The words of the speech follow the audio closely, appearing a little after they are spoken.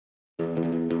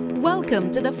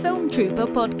Welcome to the Film Trooper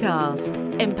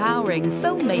podcast, empowering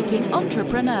filmmaking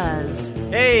entrepreneurs.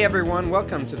 Hey everyone,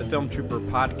 welcome to the Film Trooper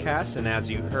podcast, and as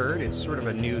you heard, it's sort of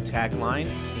a new tagline,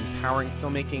 empowering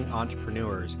filmmaking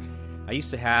entrepreneurs. I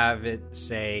used to have it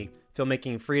say,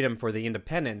 filmmaking freedom for the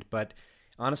independent, but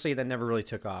honestly, that never really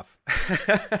took off.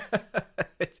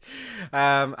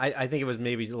 I think it was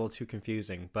maybe a little too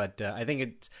confusing, but I think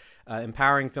it's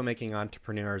empowering filmmaking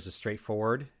entrepreneurs is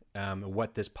straightforward.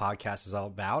 What this podcast is all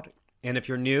about. And if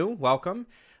you're new, welcome.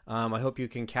 I hope you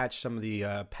can catch some of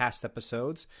the past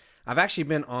episodes. I've actually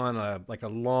been on a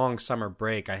long summer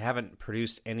break. I haven't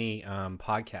produced any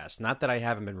podcasts. Not that I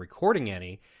haven't been recording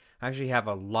any. I actually have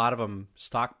a lot of them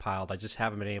stockpiled. I just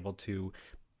haven't been able to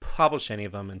publish any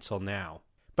of them until now.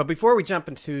 But before we jump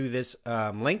into this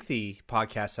lengthy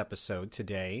podcast episode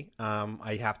today,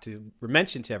 I have to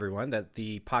mention to everyone that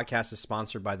the podcast is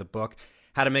sponsored by the book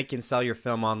How to Make and Sell Your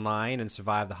Film Online and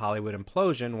Survive the Hollywood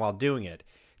Implosion While Doing It.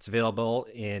 It's available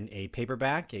in a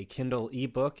paperback, a Kindle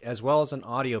ebook, as well as an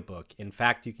audiobook. In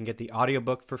fact, you can get the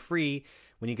audiobook for free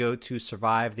when you go to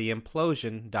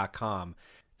survivetheimplosion.com.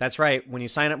 That's right. When you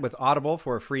sign up with Audible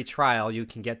for a free trial, you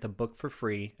can get the book for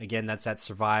free. Again, that's at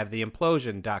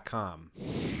survivetheimplosion.com.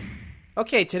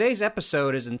 Okay, today's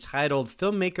episode is entitled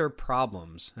Filmmaker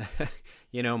Problems.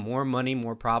 More money,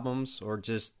 more problems, or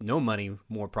just no money,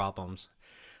 more problems.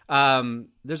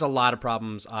 There's a lot of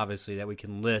problems, obviously, that we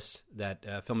can list that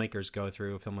filmmakers go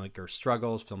through, filmmaker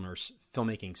struggles,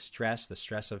 filmmaking stress, the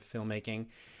stress of filmmaking.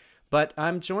 But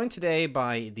I'm joined today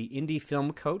by the indie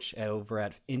film coach over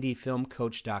at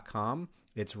indiefilmcoach.com.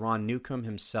 It's Ron Newcomb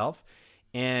himself.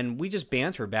 And we just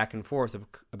banter back and forth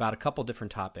about a couple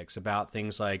different topics, about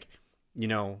things like,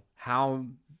 how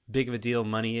big of a deal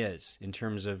money is in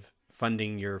terms of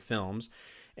funding your films,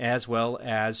 as well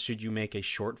as should you make a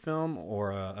short film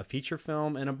or a feature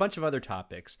film, and a bunch of other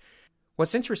topics.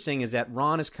 What's interesting is that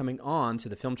Ron is coming on to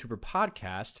the Film Trooper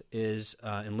podcast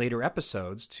in later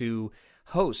episodes to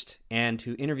host and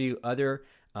to interview other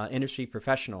industry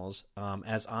professionals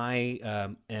as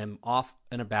I am off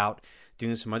and about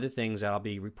doing some other things that I'll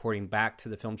be reporting back to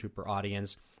the Film Trooper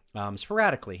audience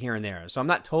sporadically here and there. So I'm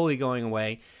not totally going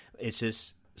away. It's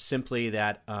just simply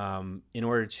that in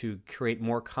order to create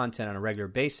more content on a regular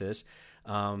basis,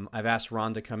 I've asked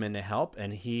Ron to come in to help,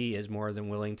 and he is more than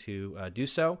willing to do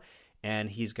so.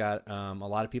 And he's got a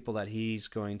lot of people that he's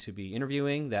going to be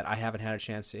interviewing that I haven't had a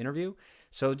chance to interview.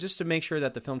 So just to make sure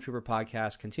that the Film Trooper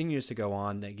podcast continues to go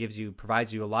on, that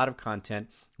provides you a lot of content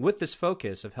with this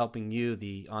focus of helping you,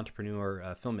 the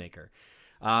entrepreneur filmmaker.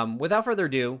 Without further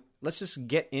ado, let's just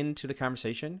get into the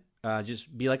conversation.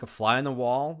 Just be like a fly on the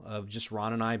wall of just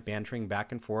Ron and I bantering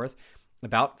back and forth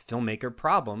about filmmaker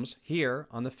problems here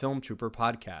on the Film Trooper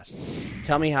podcast.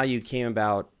 Tell me how you came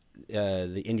about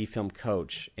the indie film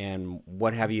coach, and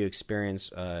what have you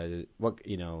experienced?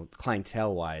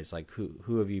 Clientele wise, like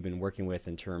who have you been working with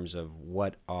in terms of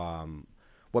what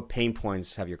pain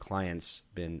points have your clients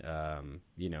been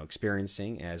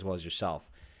experiencing, as well as yourself,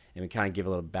 and we kind of give a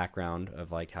little background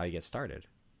of like how you get started.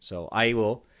 So I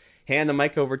will hand the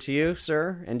mic over to you,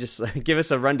 sir, and just give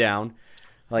us a rundown.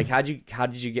 Like, how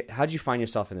did you find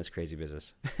yourself in this crazy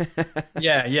business?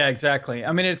 Yeah, exactly.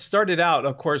 I mean, it started out,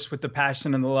 of course, with the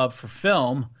passion and the love for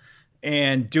film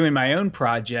and doing my own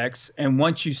projects. And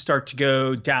once you start to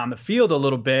go down the field a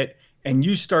little bit and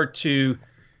you start to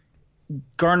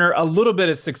garner a little bit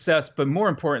of success, but more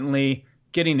importantly,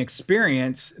 getting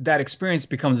experience, that experience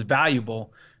becomes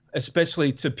valuable,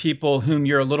 especially to people whom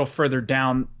you're a little further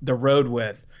down the road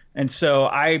with. And so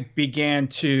I began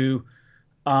to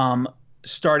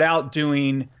start out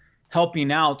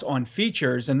helping out on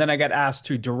features, and then I got asked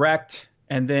to direct,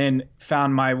 and then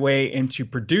found my way into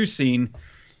producing.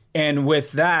 And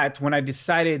with that, when I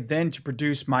decided then to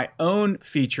produce my own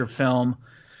feature film,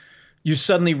 you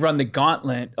suddenly run the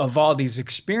gauntlet of all these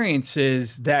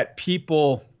experiences that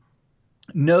people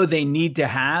know they need to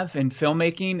have in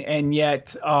filmmaking, and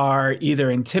yet are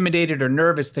either intimidated or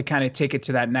nervous to kind of take it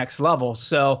to that next level.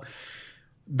 So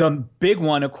the big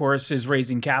one, of course, is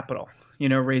raising capital,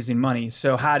 raising money.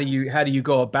 So how do you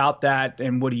go about that,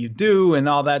 and what do you do, and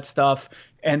all that stuff?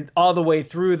 And all the way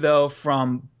through, though,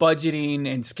 from budgeting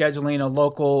and scheduling a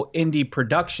local indie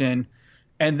production,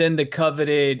 and then the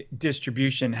coveted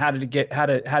distribution, how to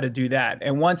do that.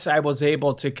 And once I was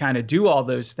able to kind of do all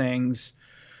those things,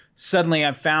 suddenly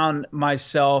I found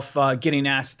myself getting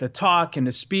asked to talk and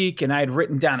to speak, and I had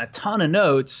written down a ton of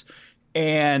notes.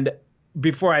 And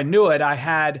before I knew it, I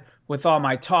had, with all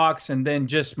my talks and then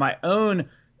just my own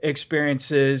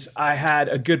experiences, I had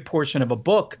a good portion of a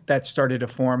book that started to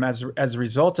form as a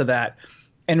result of that.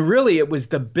 And really, it was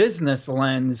the business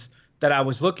lens that I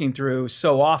was looking through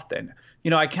so often.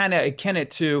 I kind of akin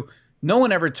it to, no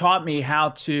one ever taught me how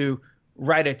to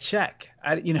write a check.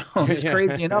 It's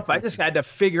crazy enough. I just had to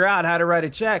figure out how to write a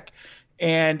check,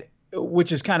 and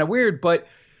which is kind of weird. But,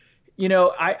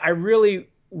 I really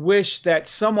wish that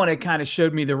someone had kind of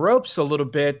showed me the ropes a little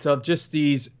bit of just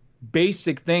these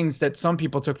basic things that some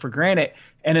people took for granted.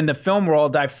 And in the film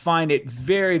world, I find it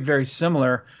very, very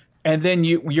similar. And then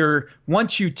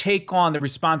once you take on the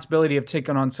responsibility of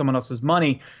taking on someone else's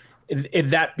money,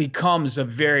 that becomes a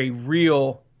very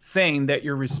real thing that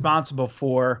you're responsible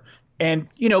for. And,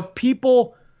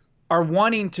 people are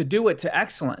wanting to do it to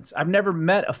excellence. I've never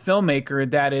met a filmmaker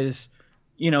that is,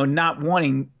 not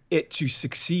wanting it to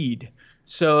succeed.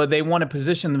 So they want to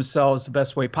position themselves the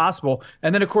best way possible.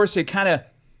 And then, of course, it kind of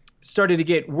started to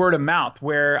get word of mouth,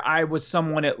 where I was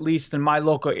someone, at least in my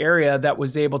local area, that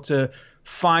was able to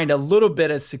find a little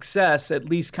bit of success, at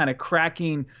least kind of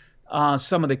cracking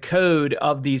some of the code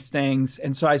of these things.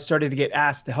 And so I started to get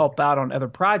asked to help out on other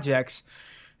projects.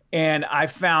 And I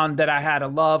found that I had a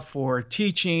love for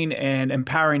teaching and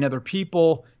empowering other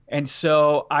people. And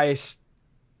so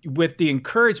with the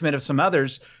encouragement of some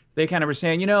others, they kind of were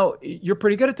saying, you're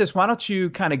pretty good at this. Why don't you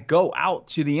kind of go out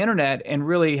to the internet and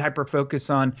really hyper-focus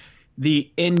on the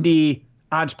indie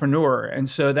entrepreneur? And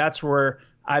so that's where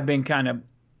I've been kind of,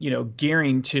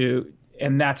 gearing to.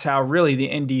 And that's how really the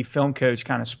indie film coach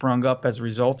kind of sprung up as a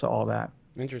result of all that.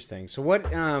 Interesting. So what,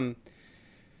 I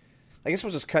guess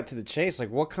we'll just cut to the chase. Like,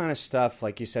 what kind of stuff,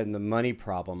 like you said, in the money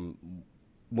problem,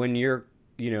 when you're,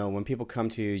 when people come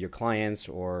to you, your clients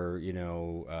or,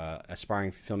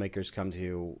 aspiring filmmakers come to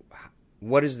you,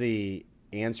 what is the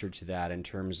answer to that in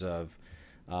terms of,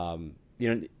 I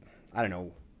don't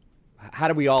know, how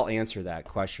do we all answer that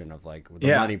question of like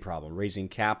the money problem, raising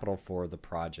capital for the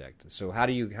project? So how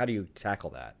do you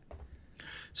tackle that?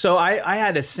 So I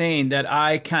had a saying that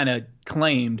I kind of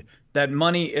claimed, that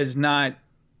money is not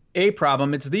a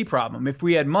problem, it's the problem. If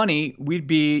we had money,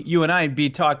 you and I would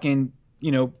be talking,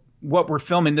 what we're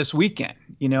filming this weekend.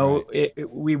 Right.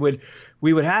 We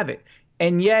would have it.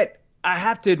 And yet I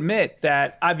have to admit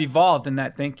that I've evolved in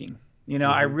that thinking.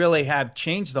 I really have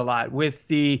changed a lot with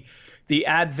the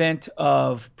advent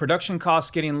of production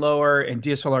costs getting lower and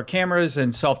DSLR cameras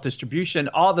and self-distribution,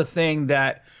 all the thing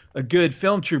that a good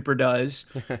film trooper does.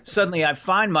 Suddenly I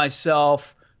find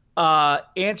myself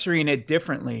answering it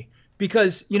differently.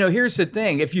 Because, here's the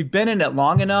thing. If you've been in it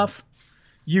long enough,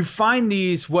 you find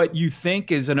what you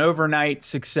think is an overnight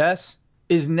success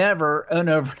is never an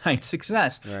overnight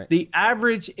success. Right. The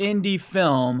average indie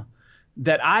film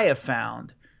that I have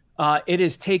found, it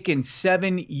has taken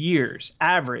 7 years,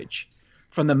 average,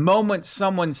 from the moment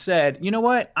someone said, you know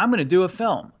what, I'm going to do a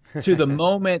film, to the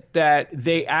moment that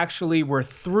they actually were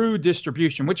through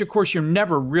distribution, which of course you're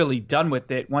never really done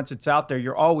with it. Once it's out there,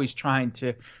 you're always trying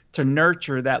to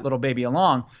nurture that little baby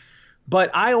along.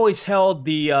 But I always held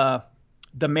the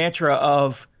mantra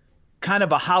of kind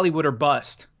of a Hollywood or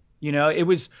bust.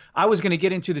 I was going to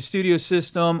get into the studio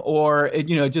system, or it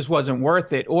just wasn't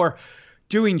worth it. Or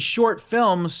doing short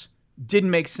films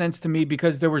didn't make sense to me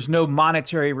because there was no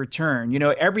monetary return.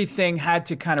 Everything had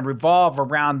to kind of revolve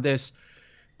around this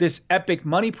epic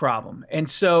money problem. And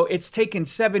so it's taken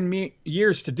 7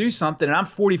 years to do something, and I'm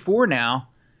 44 now.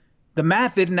 The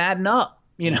math isn't adding up.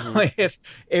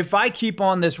 If I keep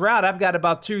on this route, I've got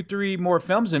about 2-3 more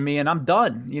films in me and I'm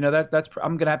done. I'm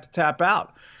going to have to tap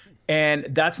out. And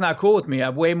that's not cool with me. I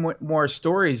have way more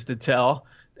stories to tell,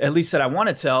 at least that I want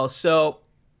to tell. So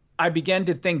I began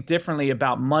to think differently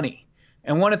about money.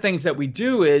 And one of the things that we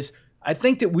do is, I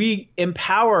think that we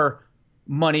empower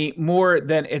money more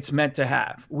than it's meant to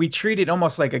have. We treat it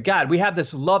almost like a god. We have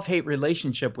this love-hate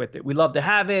relationship with it. We love to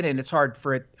have it, and it's hard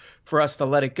for us to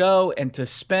let it go and to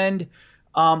spend.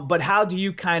 But how do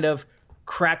you kind of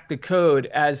crack the code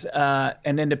as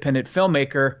an independent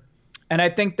filmmaker? And I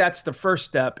think that's the first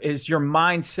step, is your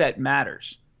mindset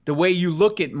matters. The way you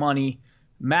look at money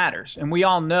matters. And we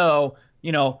all know,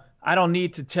 I don't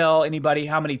need to tell anybody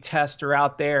how many tests are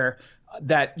out there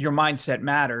that your mindset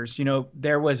matters.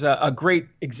 There was a great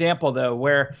example, though,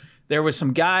 where there was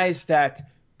some guys that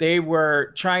they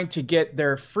were trying to get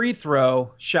their free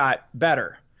throw shot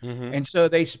better. Mm-hmm. And so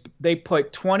they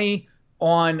put 20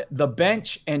 on the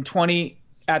bench and 20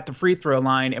 at the free throw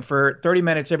line. And for 30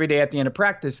 minutes every day at the end of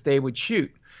practice, they would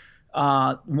shoot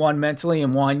one mentally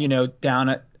and one,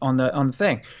 down on the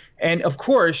thing. And of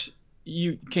course,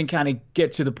 you can kind of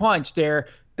get to the punch there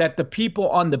that the people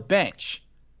on the bench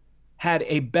had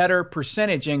a better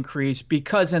percentage increase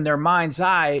because in their mind's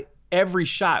eye, every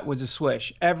shot was a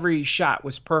swish. Every shot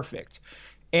was perfect.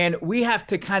 And we have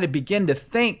to kind of begin to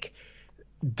think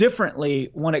differently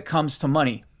when it comes to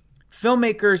money.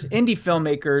 indie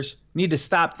filmmakers need to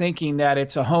stop thinking that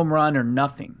it's a home run or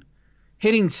nothing.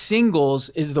 Hitting singles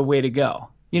is the way to go.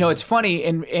 It's funny,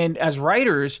 and as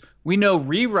writers, we know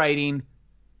rewriting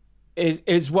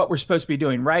is what we're supposed to be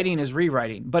doing. Writing is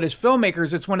rewriting. But as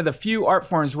filmmakers, it's one of the few art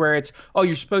forms where it's,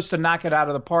 you're supposed to knock it out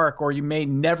of the park, or you may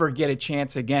never get a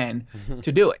chance again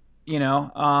to do it,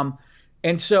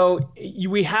 And so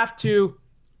we have to,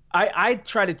 I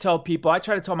try to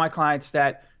tell my clients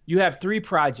that you have 3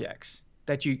 projects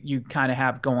that you kind of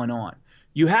have going on.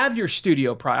 You have your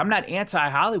studio project. I'm not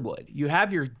anti-Hollywood. You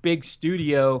have your big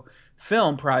studio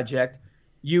film project.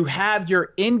 You have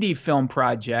your indie film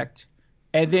project.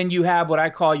 And then you have what I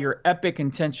call your epic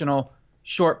intentional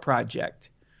short project.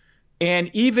 And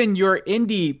even your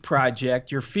indie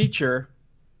project, your feature,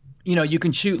 you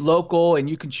can shoot local and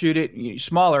you can shoot it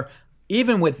smaller.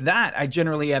 Even with that, I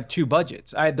generally have 2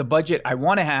 budgets. I have the budget I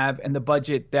want to have and the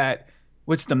budget that,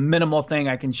 what's the minimal thing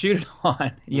I can shoot it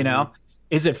on,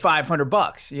 Is it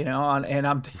 $500, and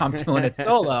I'm doing it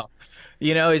solo,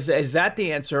 is that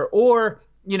the answer? Or,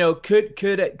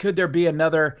 could there be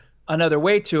another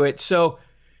way to it? So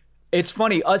it's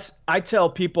funny, I tell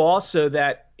people also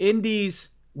that indies,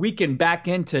 we can back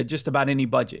into just about any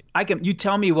budget. You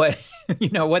tell me what,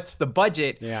 what's the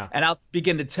budget, and I'll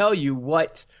begin to tell you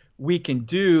what we can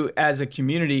do as a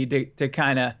community to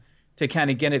kind of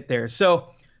get it there. So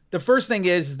the first thing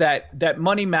is that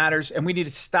money matters, and we need to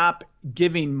stop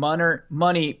giving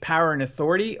money power and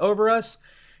authority over us.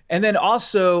 And then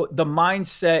also the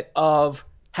mindset of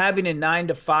having a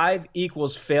 9-to-5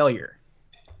 equals failure.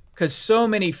 Because so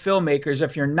many filmmakers,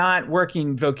 if you're not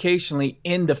working vocationally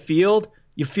in the field,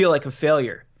 you feel like a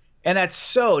failure. And that's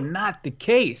so not the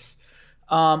case.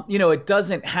 It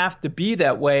doesn't have to be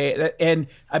that way. And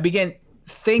I began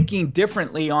thinking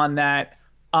differently on that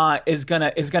is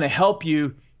gonna help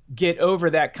you get over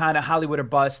that kind of Hollywood or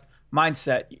bust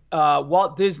mindset.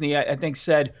 Walt Disney, I think,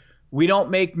 said, "We don't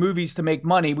make movies to make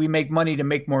money. We make money to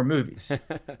make more movies."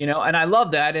 And I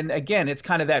love that. And again, it's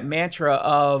kind of that mantra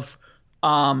of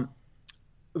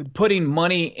putting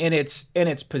money in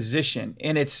its position,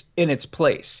 in its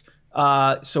place.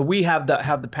 So we have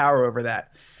the power over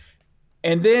that.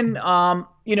 And then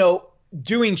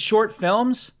doing short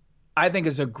films, I think,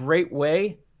 is a great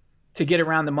way to get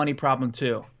around the money problem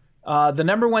too. The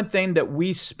number one thing that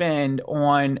we spend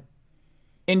on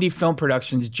indie film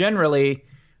productions generally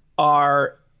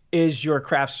is your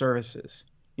craft services,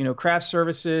 craft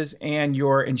services and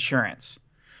your insurance.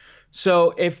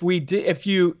 So if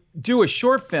you do a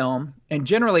short film, and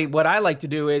generally what I like to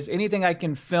do is anything I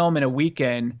can film in a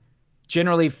weekend,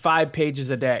 generally 5 pages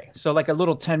a day. So like a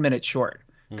little 10-minute short,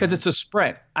 because it's a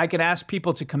sprint. I can ask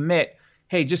people to commit,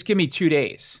 hey, just give me 2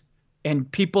 days. And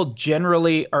people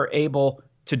generally are able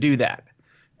to do that.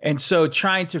 And so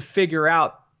trying to figure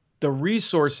out the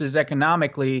resources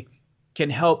economically can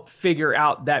help figure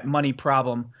out that money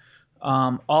problem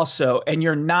also. And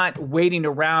you're not waiting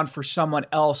around for someone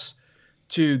else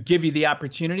to give you the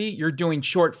opportunity. You're doing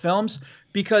short films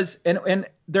because, and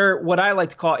they're what I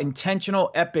like to call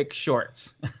intentional epic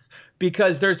shorts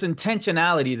because there's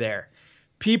intentionality there.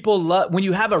 People love, when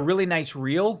you have a really nice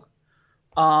reel,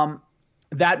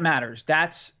 that matters.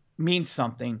 That means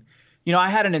something. I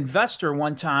had an investor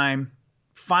one time,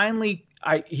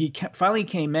 he finally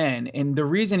came in, and the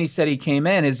reason he said he came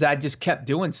in is I just kept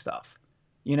doing stuff.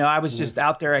 I was just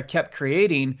out there, I kept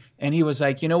creating, and he was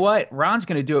like, you know what, Ron's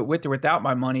going to do it with or without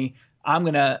my money. I'm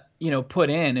going to, put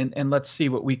in and let's see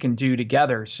what we can do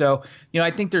together. So,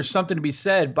 I think there's something to be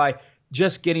said by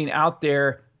just getting out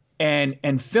there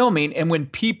and filming. And when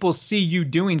people see you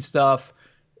doing stuff,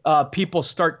 people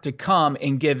start to come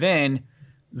and give in,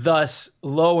 thus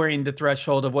lowering the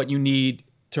threshold of what you need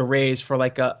to raise for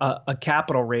like a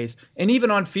capital raise. And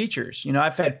even on features,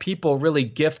 I've had people really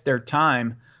gift their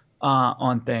time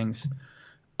on things.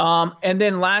 And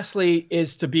then lastly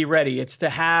is to be ready. It's to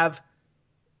have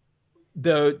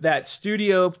that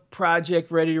studio project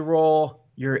ready to roll,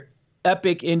 your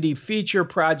epic indie feature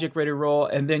project ready to roll,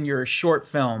 and then your short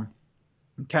film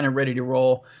kind of ready to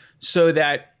roll, so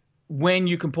that when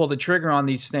you can pull the trigger on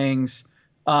these things,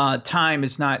 time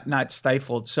is not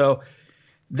stifled. So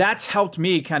that's helped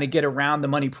me kind of get around the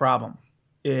money problem,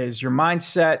 is your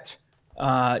mindset,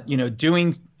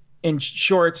 doing in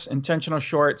shorts, intentional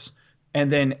shorts,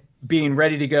 and then being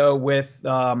ready to go with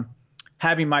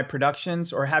having my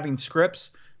productions or having scripts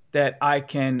that I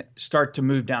can start to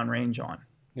move down range on.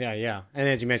 Yeah. And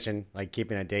as you mentioned, like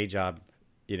keeping a day job,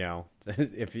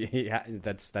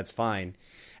 that's fine.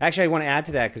 Actually, I want to add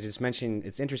to that because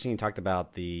it's interesting you talked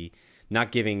about the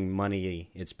not giving money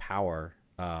its power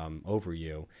over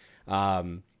you.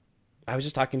 I was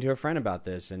just talking to a friend about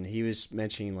this, and he was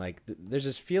mentioning like there's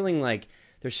this feeling like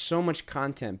there's so much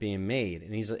content being made,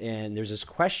 and there's this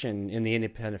question in the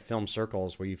independent film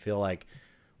circles where you feel like,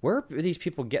 where are these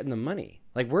people getting the money?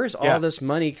 Like, where's all this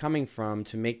money coming from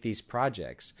to make these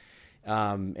projects?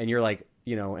 And you're like,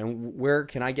 and where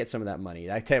can I get some of that money?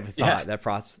 That type of thought,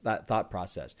 that thought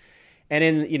process. And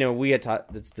in, we had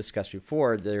discussed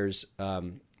before, there's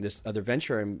this other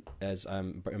venture as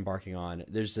I'm embarking on.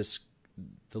 There's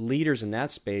the leaders in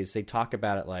that space, they talk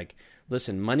about it like,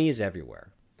 listen, money is everywhere.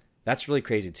 That's really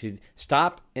crazy. To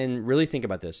stop and really think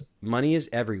about this. Money is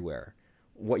everywhere.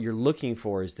 What you're looking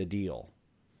for is the deal.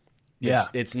 Yeah.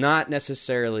 It's not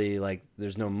necessarily like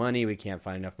there's no money, we can't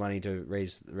find enough money to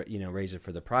raise it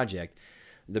for the project.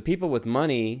 The people with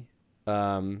money,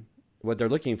 what they're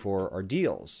looking for are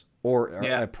deals or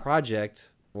a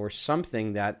project or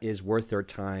something that is worth their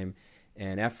time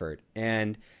and effort.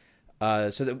 And so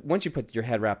that once you put your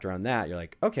head wrapped around that, you're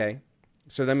like, okay,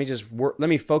 so let me just let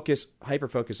me hyper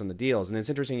focus on the deals. And it's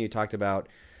interesting you talked about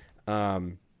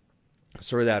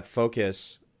sort of that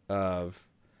focus of,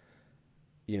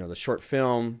 the short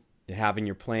film, having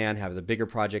your plan, have the bigger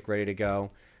project ready to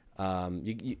go.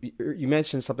 You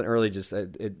mentioned something earlier, just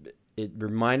it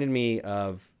reminded me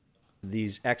of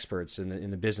these experts in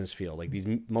the business field, like these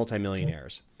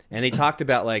multimillionaires. And they talked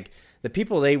about like the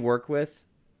people they work with,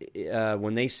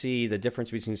 when they see the difference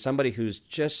between somebody who's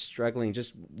just struggling,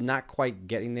 just not quite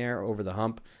getting there over the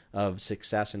hump of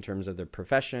success in terms of their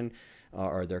profession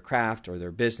or their craft or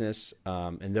their business,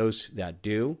 and those that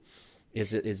do,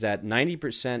 is that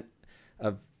 90%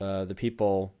 of the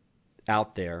people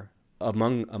out there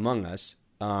among us,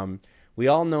 we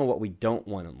all know what we don't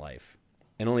want in life,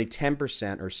 and only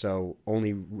 10% or so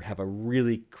only have a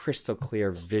really crystal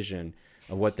clear vision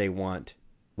of what they want.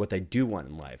 What they do want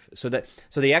in life. So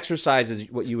the exercise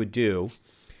is what you would do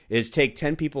is take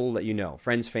 10 people that you know,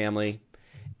 friends, family,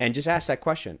 and just ask that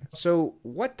question. So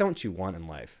what don't you want in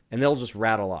life? And they'll just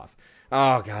rattle off.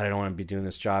 Oh God, I don't want to be doing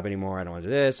this job anymore. I don't want to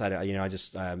do this. I want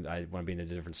to be in a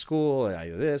different school. I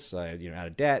do this. Out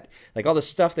of debt. Like all the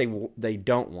stuff they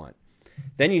don't want.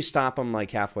 Then you stop them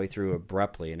like halfway through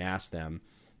abruptly and ask them,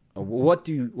 what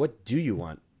do you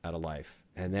want out of life?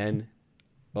 And then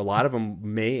a lot of them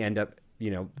may end up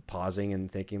pausing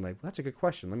and thinking like, well, that's a good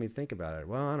question. Let me think about it.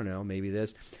 Well, I don't know, maybe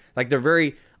this. Like they're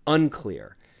very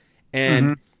unclear.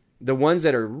 And the ones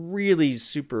that are really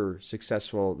super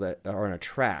successful that are on a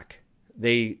track,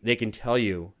 they can tell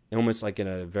you almost like in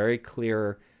a very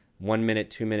clear 1 minute,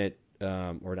 2 minute,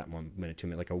 or not 1 minute, 2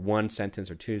 minute, like a 1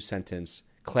 sentence or 2 sentence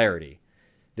clarity.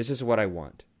 This is what I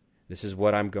want. This is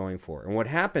what I'm going for. And what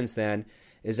happens then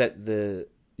is that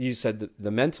you said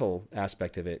the mental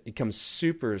aspect of it becomes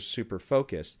super, super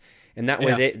focused. And that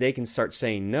way they can start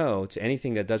saying no to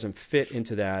anything that doesn't fit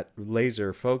into that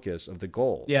laser focus of the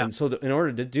goal. Yeah. And so in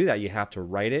order to do that, you have to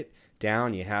write it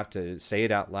down. You have to say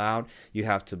it out loud. You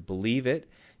have to believe it.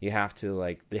 You have to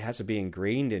it has to be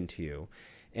ingrained into you.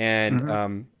 And,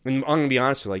 and I'm going to be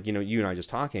honest with you and I just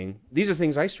talking, these are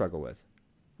things I struggle with.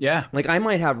 Yeah. Like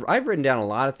I've written down a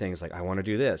lot of things like I want to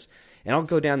do this and I'll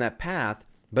go down that path.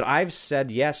 But I've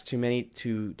said yes to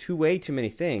way too many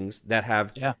things that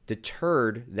have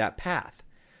deterred that path.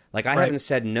 Like I haven't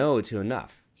said no to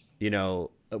enough,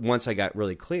 once I got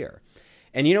really clear.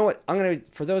 And you know what?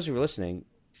 For those who are listening,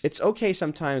 it's okay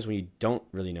sometimes when you don't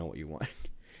really know what you want.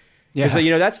 Yeah.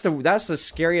 Because that's the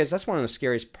scariest. That's one of the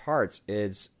scariest parts.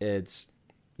 It's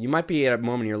you might be at a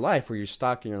moment in your life where you're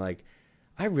stuck and you're like,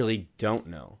 I really don't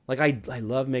know. Like I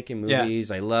love making movies.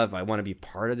 Yeah. I want to be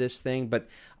part of this thing, but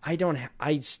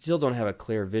I still don't have a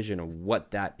clear vision of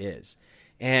what that is.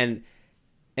 And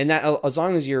that as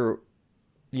long as you're,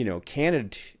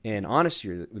 candid and honest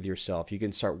with yourself, you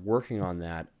can start working on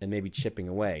that and maybe chipping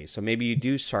away. So maybe you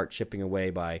do start chipping away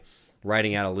by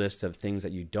writing out a list of things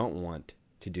that you don't want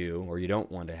to do or you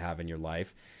don't want to have in your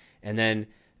life. And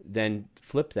then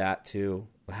flip that to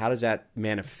how does that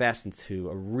manifest into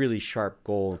a really sharp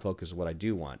goal and focus of what I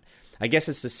do want. I guess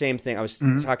it's the same thing. I was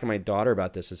talking to my daughter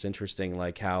about this. It's interesting,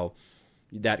 like how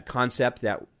that concept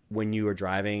that when you are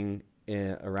driving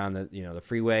around the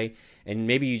freeway, and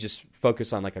maybe you just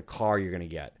focus on like a car you're going to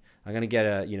get. I'm going to get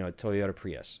a Toyota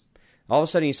Prius. All of a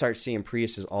sudden, you start seeing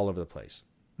Priuses all over the place,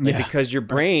 because your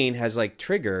brain has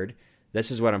triggered. This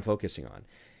is what I'm focusing on,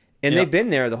 and they've been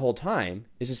there the whole time.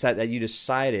 It's just that you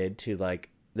decided to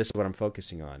this is what I'm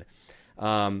focusing on.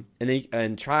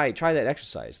 And try that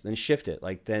exercise, then shift it.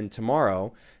 Then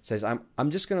tomorrow says,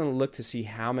 I'm just going to look to see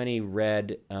how many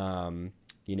red,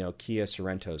 Kia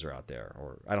Sorrentos are out there,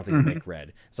 or I don't think they make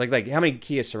red. It's like how many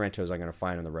Kia Sorrentos I'm going to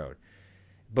find on the road.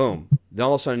 Boom. Then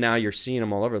all of a sudden now you're seeing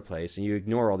them all over the place and you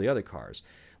ignore all the other cars.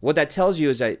 what that tells you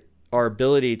is that our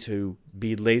ability to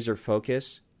be laser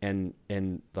focused and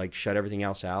like shut everything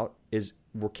else out is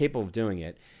we're capable of doing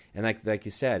it. And like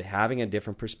you said, having a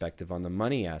different perspective on the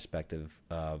money aspect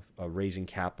of raising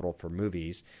capital for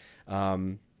movies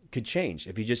could change.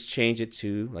 If you just change it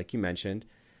to, like you mentioned,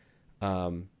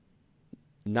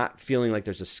 not feeling like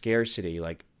there's a scarcity,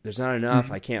 like there's not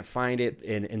enough, I can't find it,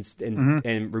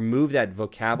 and remove that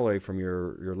vocabulary from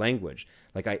your language.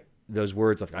 Like those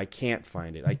words like I can't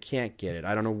find it, I can't get it,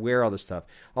 I don't know where all this stuff,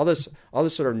 all this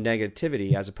sort of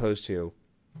negativity, as opposed to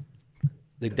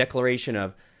the declaration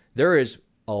of there is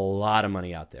a lot of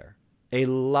money out there. A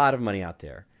lot of money out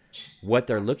there. What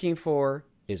they're looking for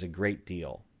is a great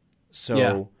deal.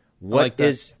 So what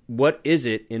is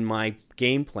it in my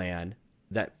game plan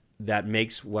that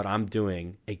makes what I'm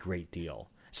doing a great deal?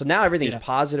 So now everything's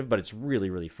positive, but it's really,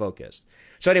 really focused.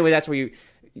 So anyway, that's what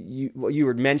you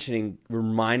were mentioning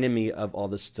reminded me of all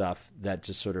this stuff that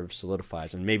just sort of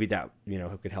solidifies, and maybe that,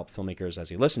 could help filmmakers as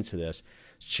they listen to this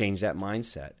change that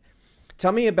mindset.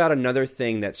 Tell me about another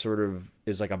thing that sort of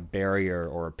is like a barrier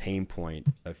or a pain point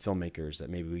of filmmakers that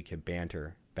maybe we could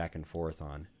banter back and forth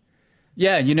on.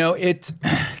 Yeah, it's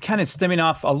kind of stemming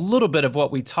off a little bit of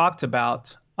what we talked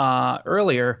about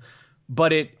earlier,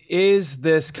 but it is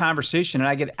this conversation, and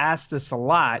I get asked this a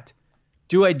lot.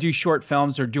 Do I do short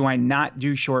films or do I not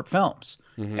do short films?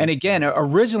 Mm-hmm. And again,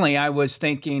 originally I was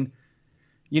thinking,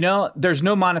 there's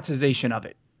no monetization of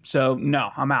it. So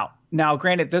no, I'm out. Now,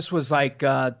 granted, this was like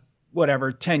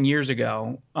 10 years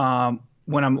ago,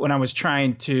 when I was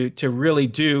trying to really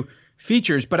do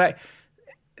features, but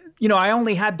I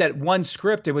only had that one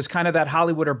script. It was kind of that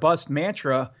Hollywood or bust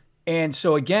mantra. And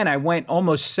so again, I went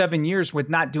almost 7 years with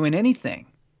not doing anything.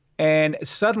 And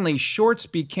suddenly shorts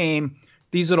became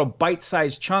these little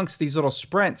bite-sized chunks, these little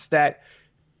sprints that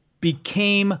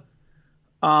became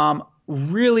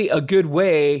really a good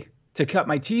way to cut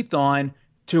my teeth on,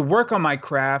 to work on my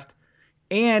craft.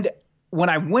 And when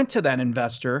I went to that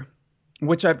investor,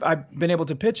 which I've been able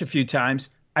to pitch a few times,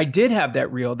 I did have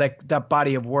that reel, that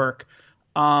body of work.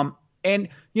 And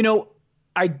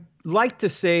I like to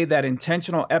say that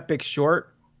intentional epic short,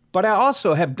 but I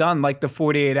also have done like the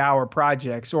 48-hour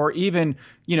projects, or even,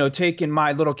 taking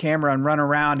my little camera and run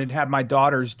around and have my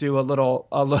daughters do a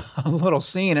little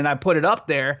scene, and I put it up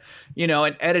there,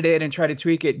 and edit it and try to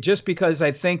tweak it, just because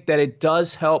I think that it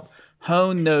does help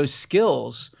hone those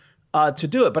skills to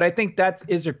do it. But I think that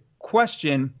is a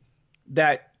question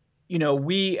that,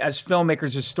 we as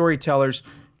filmmakers, as storytellers,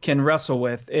 can wrestle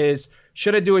with, is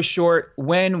should I do a short?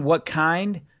 When? What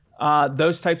kind?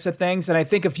 Those types of things. And I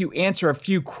think if you answer a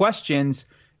few questions,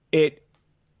 it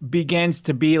begins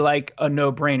to be like a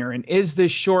no-brainer. And is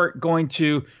this short going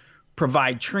to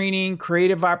provide training,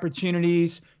 creative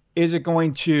opportunities? Is it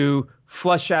going to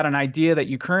flesh out an idea that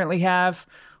you currently have?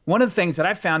 One of the things that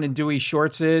I found in doing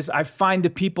shorts is I find the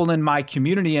people in my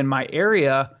community, in my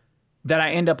area, that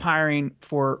I end up hiring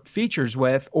for features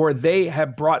with, or they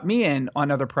have brought me in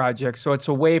on other projects. So it's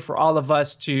a way for all of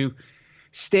us to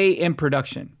stay in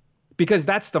production, because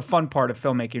that's the fun part of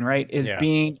filmmaking, right? Is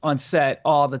being on set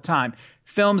all the time.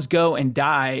 Films go and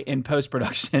die in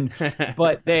post-production,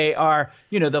 but they are,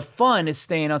 the fun is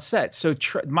staying on set. So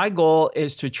my goal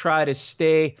is to try to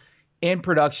stay in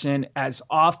production as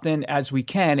often as we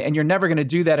can. And you're never going to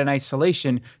do that in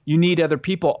isolation. You need other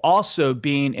people also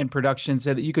being in production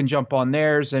so that you can jump on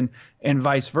theirs, and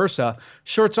vice versa.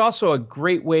 Short's also a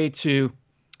great way to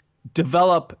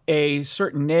develop a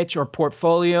certain niche or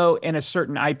portfolio in a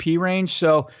certain IP range.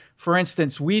 So for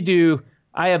instance,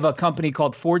 I have a company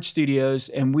called Forge Studios,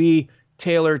 and we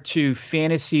tailor to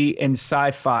fantasy and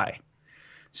sci-fi.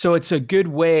 So it's a good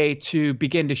way to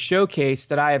begin to showcase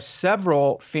that I have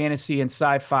several fantasy and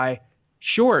sci-fi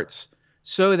shorts,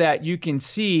 so that you can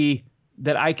see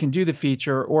that I can do the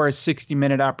feature or a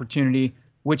 60-minute opportunity,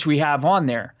 which we have on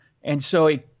there. And so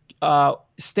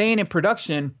staying in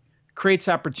production creates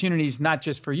opportunities not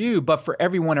just for you, but for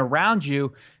everyone around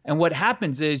you. And what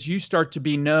happens is you start to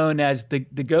be known as the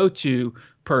go-to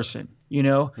person,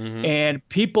 and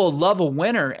people love a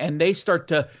winner, and they start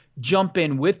to jump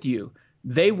in with you.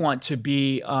 They want to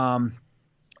be, good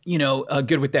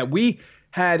with that. We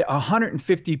had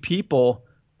 150 people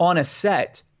on a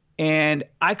set, and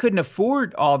I couldn't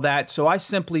afford all that. So I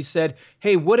simply said,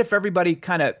 hey, what if everybody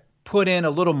kind of put in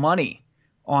a little money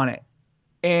on it?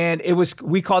 And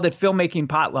we called it filmmaking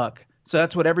potluck. So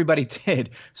that's what everybody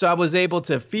did. So I was able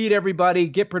to feed everybody,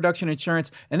 get production insurance,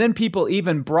 and then people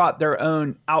even brought their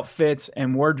own outfits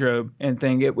and wardrobe and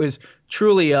thing. It was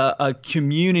truly a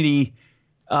community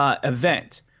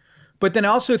event. But then I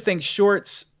also think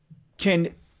shorts can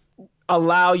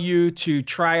allow you to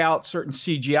try out certain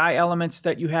CGI elements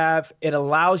that you have. It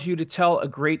allows you to tell a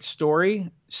great story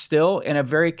still in a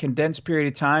very condensed period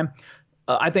of time.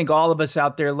 I think all of us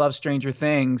out there love Stranger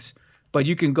Things, but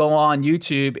you can go on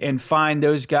YouTube and find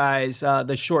those guys,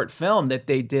 the short film that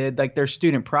they did, like their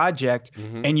student project,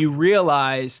 and you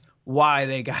realize why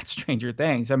they got Stranger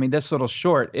Things. I mean, this little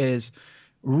short is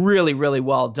really, really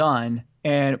well done.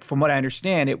 And from what I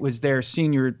understand, it was their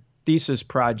senior thesis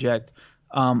project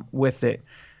with it.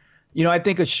 You know, I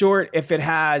think a short, if it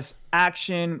has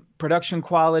action, production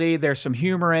quality, there's some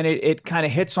humor in it, it kind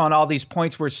of hits on all these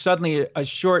points where suddenly a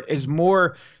short is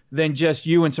more than just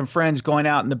you and some friends going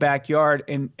out in the backyard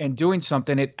and doing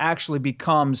something. It actually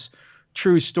becomes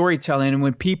true storytelling. And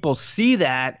when people see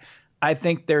that, I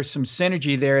think there's some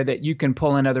synergy there that you can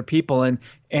pull in other people,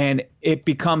 and it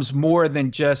becomes more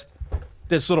than just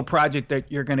this little project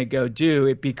that you're going to go do.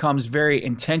 It becomes very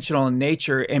intentional in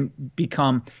nature and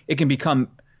it can become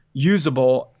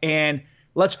usable. And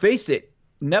let's face it,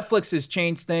 Netflix has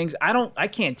changed things. I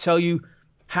can't tell you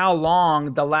how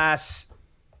long the last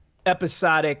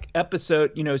episode,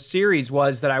 series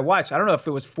was that I watched. I don't know if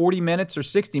it was 40 minutes or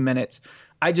 60 minutes.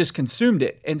 I just consumed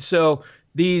it. And so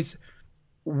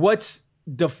what's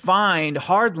defined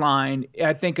hardline,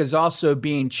 I think, is also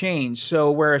being changed.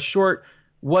 So where a short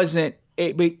wasn't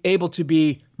able to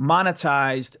be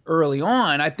monetized early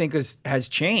on, I think has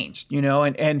changed,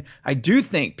 and I do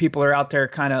think people are out there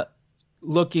kind of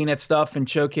looking at stuff and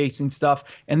showcasing stuff.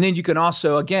 And then you can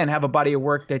also, again, have a body of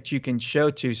work that you can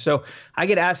show to. So I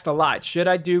get asked a lot, should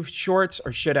I do shorts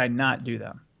or should I not do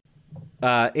them?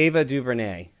 Ava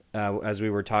DuVernay, as we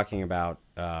were talking about,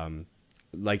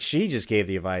 like she just gave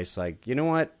the advice, like, you know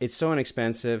what? It's so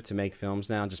inexpensive to make films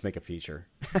now. Just make a feature.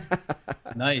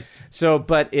 Nice. So,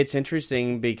 but it's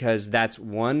interesting because that's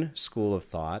one school of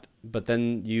thought. But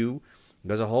then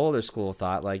there's a whole other school of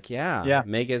thought, like,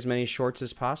 make as many shorts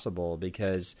as possible,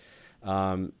 because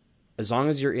as long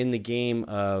as you're in the game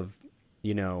of,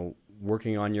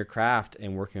 working on your craft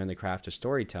and working on the craft of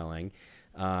storytelling,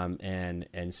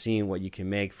 and seeing what you can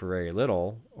make for very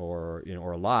little or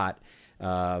a lot.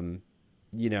 There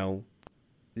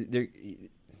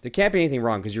can't be anything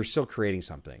wrong because you're still creating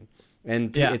something.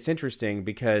 And it's interesting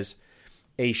because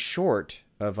a short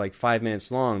of like 5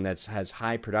 minutes long has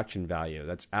high production value,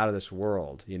 that's out of this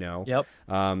world, Yep.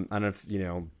 I don't know if,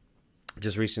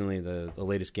 just recently the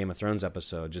latest Game of Thrones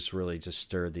episode just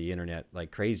stirred the internet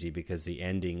like crazy because the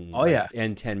ending,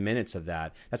 end 10 minutes of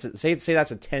that. Say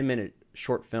that's a 10-minute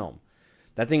short film.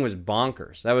 That thing was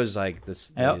bonkers. That was like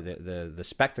this. Yep. The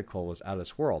spectacle was out of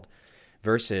this world.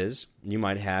 Versus you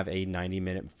might have a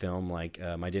 90-minute film like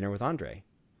My Dinner with Andre.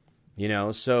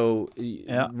 So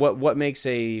what makes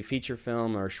a feature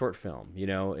film or a short film?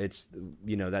 It's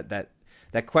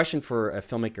that question for a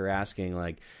filmmaker asking,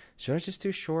 like, should I just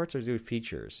do shorts or do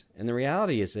features? And the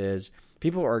reality is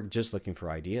people are just looking for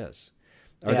ideas,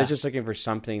 or they're just looking for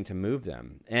something to move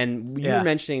them. And you were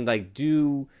mentioning, like,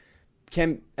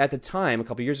 at the time a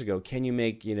couple years ago, can you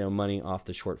make money off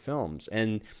the short films?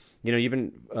 And you've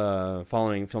been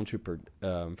following Film Trooper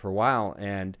for a while,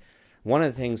 and one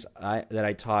of the things that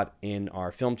I taught in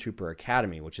our Film Trooper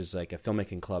Academy, which is like a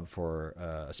filmmaking club for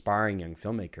aspiring young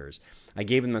filmmakers, I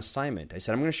gave them an assignment. I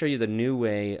said, I'm going to show you the new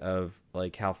way of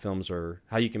like how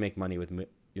you can make money with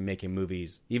making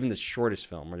movies, even the shortest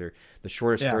film or the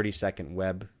shortest 30-second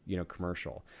web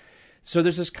commercial. So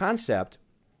there's this concept.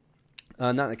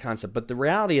 Not the concept, but the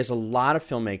reality is a lot of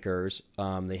filmmakers,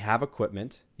 they have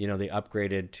equipment, they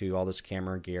upgraded to all this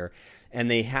camera gear, and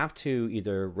they have to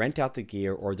either rent out the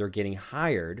gear or they're getting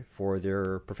hired for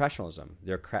their professionalism,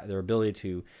 their ability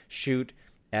to shoot,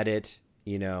 edit,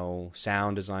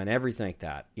 sound design, everything like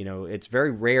that. It's very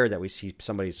rare that we see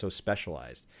somebody so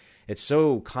specialized. It's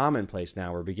so commonplace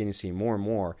now. We're beginning to see more and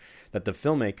more that the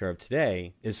filmmaker of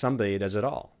today is somebody that does it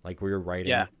all. Like we're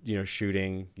writing,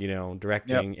 shooting,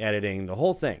 directing, editing, the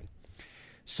whole thing.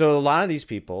 So a lot of these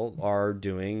people are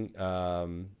doing,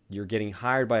 you're getting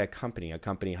hired by a company. A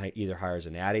company either hires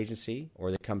an ad agency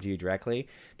or they come to you directly.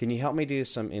 Can you help me do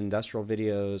some industrial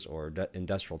videos or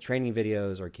industrial training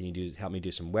videos? Or can you help me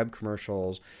do some web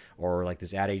commercials? Or like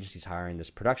this ad agency's hiring this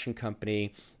production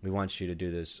company. We want you to do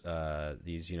these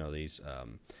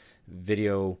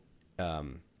video,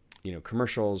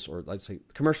 commercials, or let's say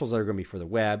commercials that are going to be for the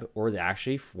web or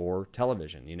actually for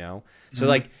television, So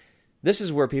like, this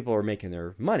is where people are making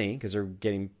their money because they're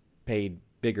getting paid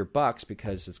bigger bucks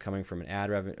because it's coming from an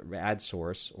ad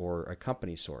source or a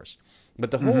company source.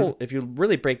 But the whole, if you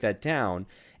really break that down,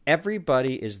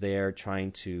 everybody is there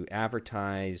trying to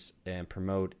advertise and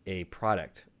promote a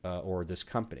product or this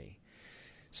company.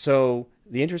 So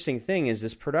the interesting thing is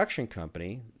this production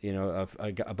company, you know, of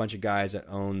a bunch of guys that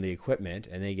own the equipment,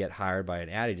 and they get hired by an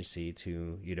ad agency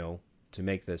to, you know, to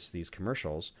make these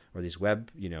commercials or these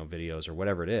web, you know, videos or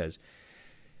whatever it is.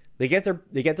 They get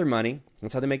their money.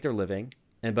 That's how they make their living.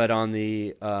 But on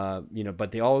the you know,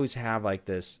 but they always have like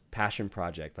this passion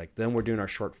project. Like then we're doing our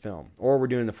short film, or we're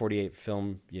doing the 48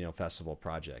 film, you know, festival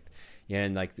project,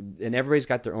 and everybody's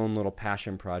got their own little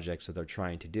passion projects that they're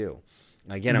trying to do.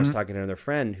 Again, I was talking to another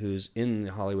friend who's in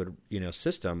the Hollywood, you know,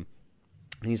 system,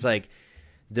 and he's like,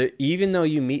 even though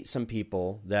you meet some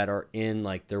people that are in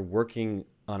like they're working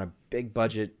on a big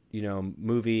budget, you know,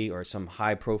 movie or some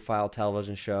high profile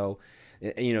television show,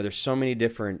 you know, there's so many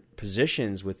different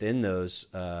positions within those,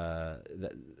 you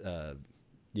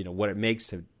know, what it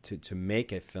makes to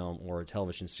make a film or a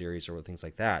television series or things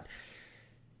like that.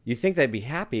 You think they'd be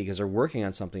happy because they're working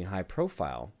on something high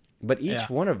profile, but each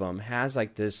one of them has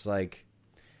like this, like,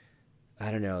 I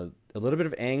don't know, a little bit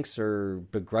of angst or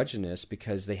begrudginess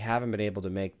because they haven't been able to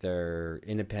make their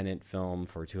independent film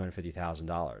for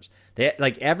 $250,000. They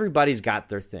like everybody's got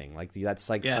their thing. Like that's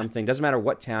like something. Doesn't matter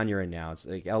what town you're in now. It's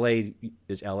like LA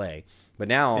is LA, but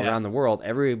now around the world,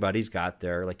 everybody's got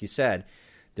their, like you said,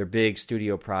 their big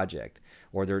studio project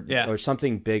or or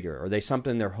something bigger, or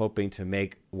something they're hoping to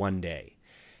make one day.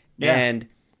 Yeah. And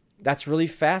that's really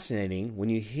fascinating when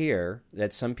you hear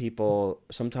that some people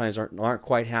sometimes aren't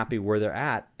quite happy where they're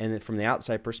at, and from the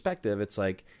outside perspective, it's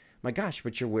like, my gosh,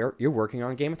 but you're working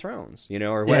on Game of Thrones, you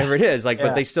know, or whatever it is, like,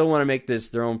 but they still want to make this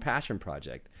their own passion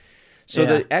project.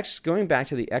 So going back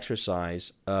to the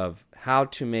exercise of how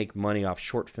to make money off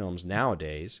short films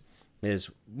nowadays is,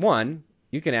 one,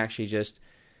 you can actually just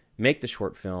make the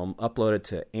short film, upload it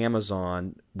to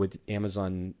Amazon with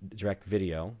Amazon Direct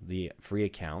Video, the free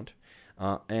account.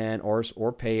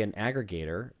 Or pay an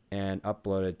aggregator and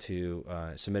upload it to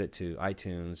submit it to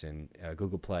iTunes and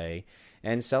Google Play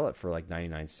and sell it for like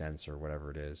 99 cents or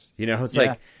whatever it is. You know, it's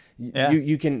like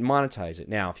you can monetize it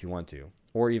now if you want to,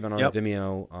 or even on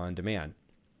Vimeo on demand.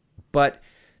 But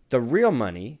the real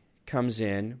money comes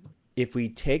in if we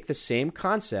take the same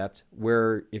concept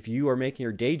where if you are making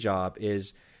your day job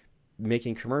is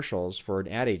making commercials for an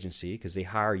ad agency because they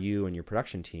hire you and your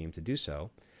production team to do so.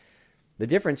 The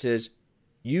difference is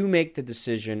you make the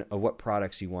decision of what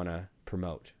products you want to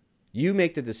promote. You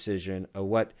make the decision of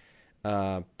what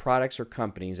products or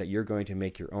companies that you're going to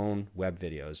make your own web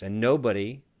videos. And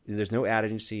there's no ad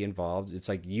agency involved. It's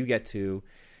like you get to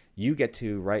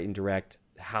write and direct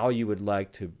how you would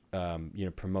like to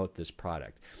promote this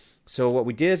product. So what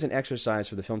we did as an exercise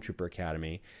for the Film Trooper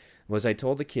Academy was I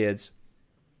told the kids,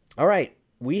 all right,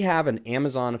 we have an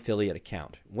Amazon affiliate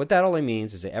account. What that only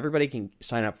means is that everybody can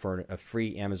sign up for a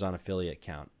free Amazon affiliate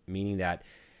account, meaning that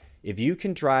if you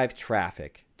can drive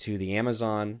traffic to the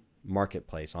Amazon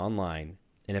marketplace online,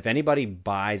 and if anybody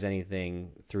buys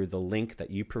anything through the link that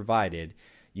you provided,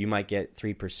 you might get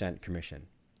 3% commission.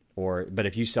 But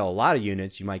if you sell a lot of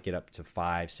units, you might get up to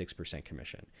 5-6%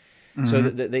 commission. Mm-hmm. So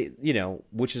they, you know,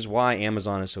 which is why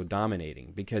Amazon is so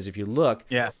dominating, because if you look,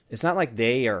 it's not like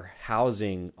they are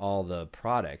housing all the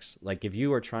products. Like if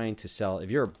you're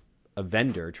a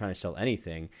vendor trying to sell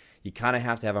anything, you kind of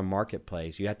have to have a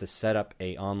marketplace. You have to set up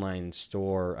a online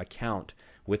store account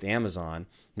with Amazon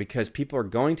because people are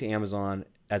going to Amazon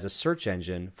as a search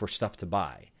engine for stuff to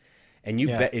buy. And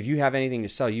if you have anything to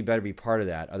sell, you better be part of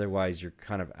that. Otherwise, you're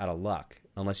kind of out of luck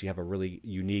unless you have a really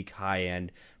unique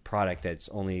high-end product that's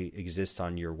only exists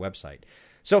on your website.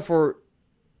 So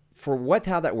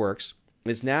how that works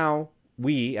is now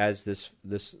we, as this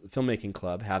filmmaking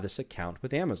club, have this account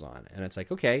with Amazon. And it's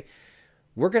like, okay,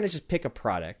 we're going to just pick a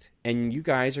product and you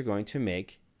guys are going to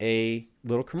make a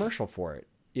little commercial for it,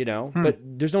 you know, but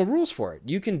there's no rules for it.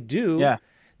 You can do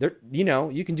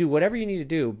you can do whatever you need to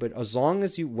do, but as long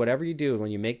as whatever you do,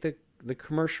 when you make the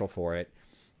commercial for it,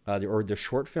 or the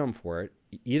short film for it,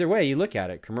 either way you look at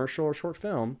it, commercial or short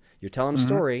film, you're telling a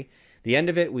story. The end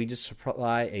of it, we just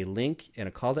supply a link and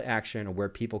a call to action of where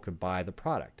people could buy the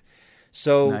product.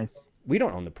 So we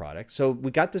don't own the product. So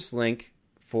we got this link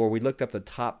we looked up the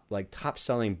top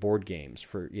selling board games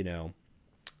for, you know,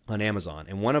 on Amazon.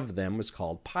 And one of them was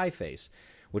called Pie Face,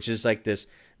 which is like this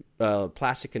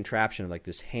plastic contraption, like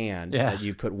this hand that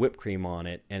you put whipped cream on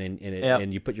it,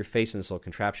 and you put your face in this little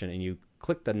contraption, and you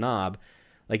click the knob,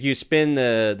 like you spin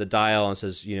the dial and it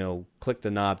says, you know, click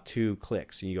the knob 2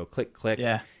 clicks, and you go click,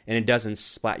 and it doesn't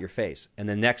splat your face, and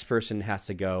the next person has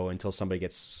to go until somebody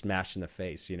gets smashed in the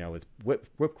face, you know, with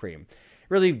whipped cream.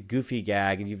 Really goofy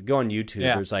gag, and you go on YouTube.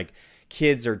 There's like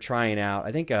kids are trying out.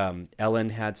 I think Ellen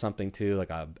had something too, like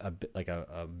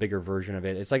a bigger version of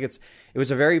it. It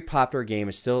was a very popular game.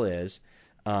 It still is.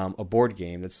 a board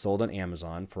game that's sold on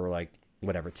Amazon for like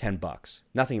whatever, $10,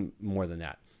 nothing more than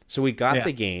that. So we got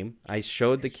the game. I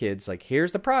showed the kids like,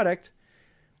 here's the product.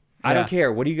 I don't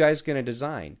care. What are you guys going to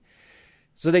design?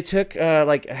 So they took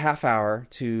like a half hour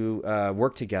to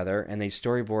work together, and they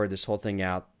storyboarded this whole thing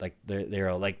out. Like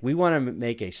they're like, we want to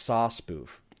make a Saw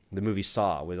spoof, the movie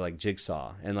Saw, with like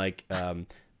Jigsaw, and like,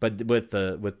 but with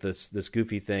this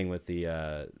goofy thing with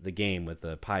the game with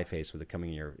the pie face with it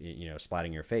coming in your,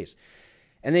 splatting your face,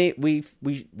 and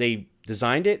they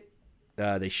designed it,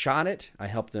 they shot it. I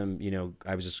helped them,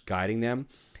 I was just guiding them.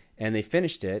 And they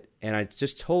finished it, and I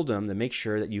just told them to make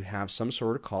sure that you have some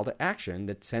sort of call to action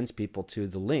that sends people to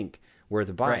the link where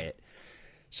to buy it.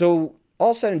 So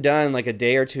all said and done, like a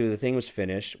day or two, the thing was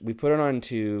finished. We put it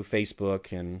onto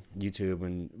Facebook and YouTube,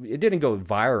 and it didn't go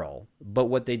viral.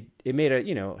 But it made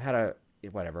had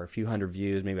a few hundred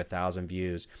views, maybe 1,000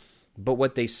 views. But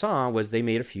what they saw was they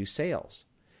made a few sales.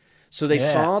 So they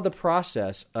saw the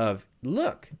process of,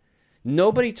 look,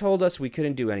 nobody told us we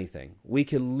couldn't do anything. We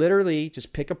could literally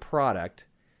just pick a product,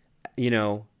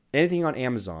 anything on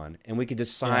Amazon, and we could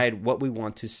decide what we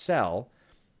want to sell.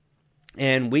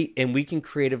 And we can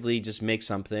creatively just make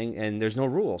something, and there's no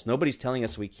rules. Nobody's telling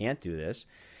us we can't do this.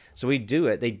 So we do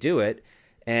it. They do it,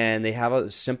 and they have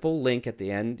a simple link at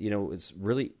the end. It's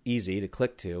really easy to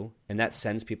click to, and that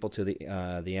sends people to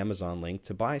the Amazon link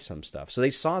to buy some stuff. So they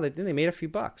saw that, then they made a few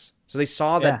bucks. So they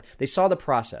saw that they saw the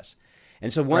process.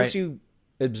 And so once you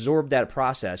absorb that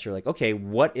process, you're like, okay,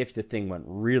 what if the thing went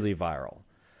really viral?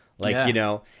 Like,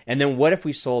 and then what if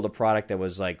we sold a product that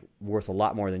was like worth a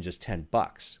lot more than just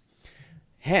 $10?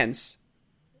 Hence,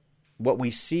 what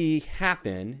we see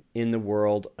happen in the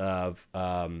world of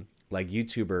like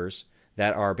YouTubers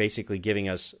that are basically giving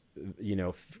us,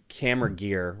 camera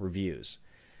gear reviews.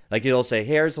 Like they'll say,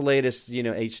 here's the latest,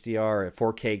 HDR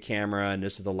 4K camera, and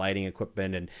this is the lighting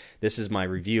equipment, and this is my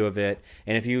review of it.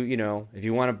 And if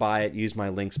you want to buy it, use my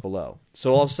links below.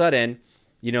 So all of a sudden,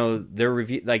 their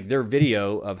review, like their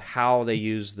video of how they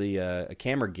use the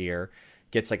camera gear,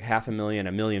 gets like 500,000,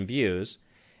 1 million views,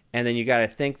 and then you got to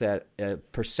think that a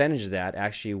percentage of that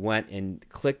actually went and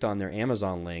clicked on their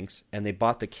Amazon links, and they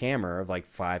bought the camera of like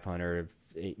 500,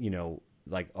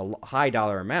 like a high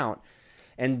dollar amount.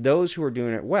 And those who are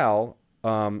doing it well,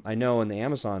 I know in the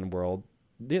Amazon world,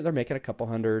 they're making a couple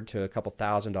 $100 to a couple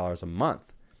 $1,000 a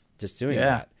month just doing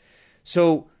that.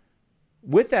 So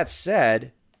with that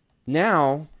said,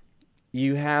 now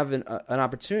you have an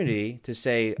opportunity to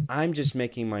say, I'm just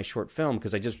making my short film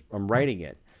because I'm writing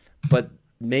it. But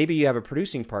maybe you have a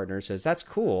producing partner who says, that's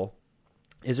cool.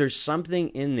 Is there something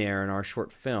in there in our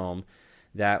short film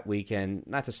that we can,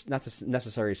 not to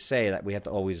necessarily say that we have to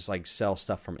always like sell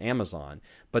stuff from Amazon,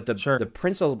 but the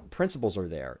principles are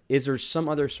there. Is there some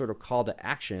other sort of call to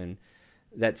action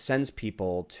that sends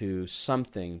people to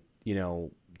something, to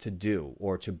do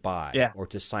or to buy or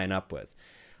to sign up with?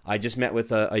 I just met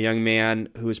with a young man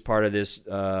who is part of this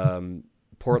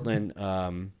Portland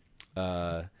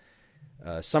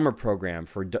summer program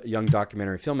for young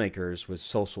documentary filmmakers with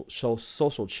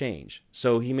social change.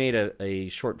 So he made a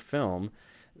short film,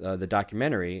 the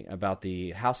documentary, about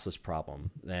the houseless problem.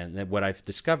 And what I've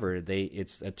discovered,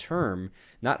 it's a term,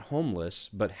 not homeless,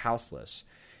 but houseless.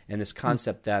 And this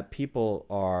concept that people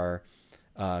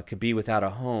could be without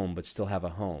a home but still have a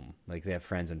home, like they have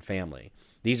friends and family.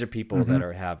 These are people that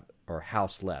are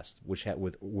houseless,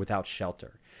 without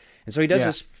shelter. And so he does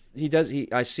this.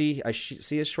 I see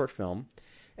his short film,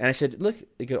 and I said, look,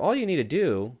 all you need to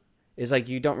do is like,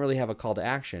 you don't really have a call to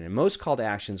action. And most call to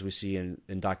actions we see in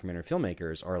documentary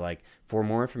filmmakers are like, for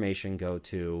more information, go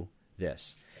to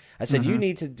this. I said, you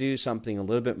need to do something a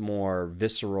little bit more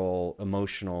visceral,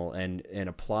 emotional, and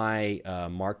apply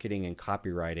marketing and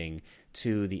copywriting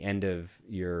to the end of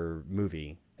your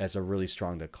movie as a really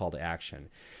strong call to action.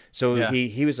 So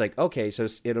he was like, okay, so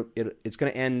it's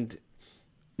going to end.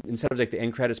 Instead of like the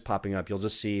end credits popping up, you'll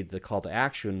just see the call to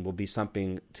action will be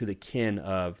something to the kin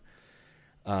of,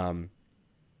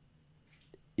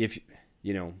 if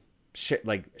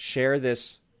share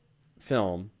this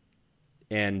film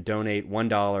and donate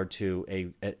 $1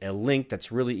 to a link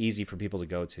that's really easy for people to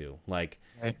go to, like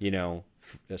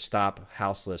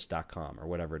stophouseless.com or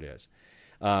whatever it is,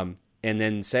 and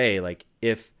then say like,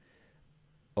 if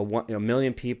a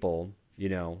million people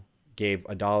gave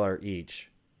 $1 each,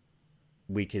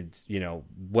 we could,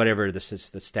 whatever the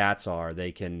stats are,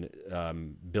 they can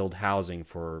build housing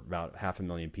for about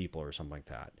 500,000 people or something like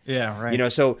that. Yeah,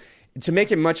 right. So to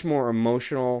make it much more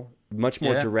emotional, much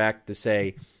more direct, to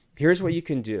say, here's what you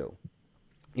can do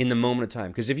in the moment of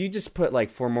time. Because if you just put like,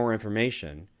 for more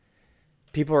information,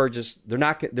 people are just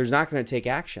there's not going to take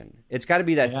action. It's got to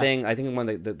be that thing. I think one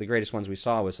of the greatest ones we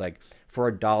saw was like,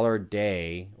 for $1 a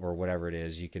day or whatever it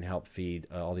is, you can help feed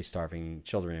all these starving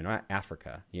children in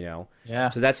Africa.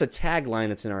 So that's a tagline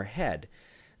that's in our head.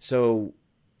 So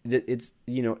it's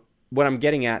what I'm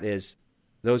getting at is,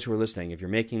 those who are listening, if you're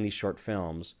making these short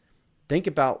films, think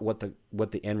about what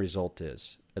the end result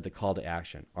is at the call to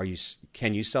action.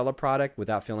 Can you sell a product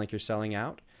without feeling like you're selling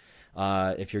out?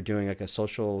 If you're doing like a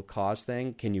social cause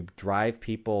thing, can you drive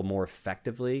people more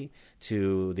effectively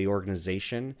to the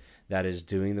organization that is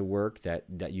doing the work,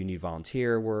 that you need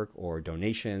volunteer work or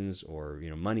donations or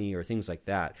money or things like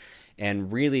that,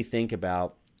 and really think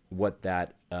about what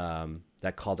that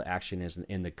call to action is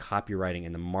in the copywriting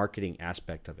and the marketing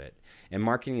aspect of it. And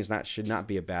marketing should not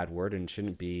be a bad word, and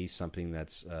shouldn't be something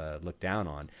that's looked down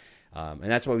on. And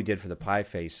that's what we did for the pie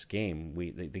face game.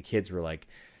 The kids were like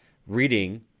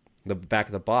reading the back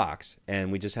of the box,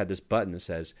 and we just had this button that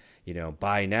says,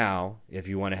 buy now if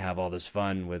you want to have all this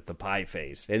fun with the pie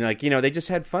face. And they just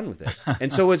had fun with it.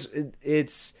 And so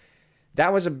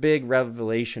that was a big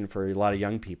revelation for a lot of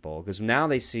young people, because now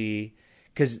they see,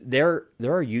 because they're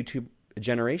a YouTube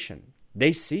generation.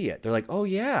 They see it. They're like, oh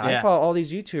yeah, I follow all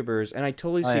these YouTubers and I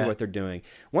totally see what they're doing.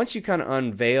 Once you kind of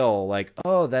unveil like,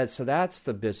 oh, that's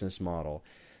the business model.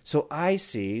 So I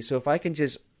see. So if I can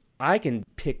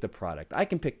pick the product. I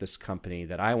can pick this company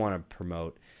that I want to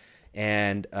promote,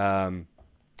 and I'll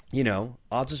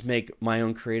just make my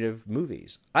own creative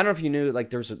movies. I don't know if you knew, like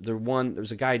there's a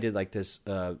guy who did like this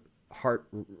heart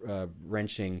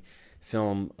wrenching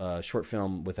film, short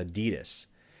film with Adidas,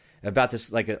 about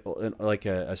this like a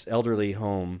elderly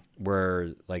home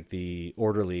where like the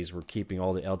orderlies were keeping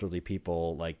all the elderly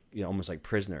people like almost like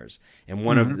prisoners, and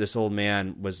one of this old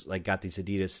man was like got these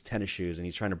Adidas tennis shoes and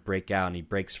he's trying to break out and he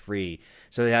breaks free.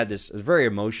 So they had this, it was very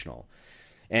emotional,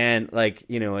 and like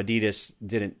Adidas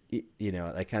didn't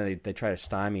they try to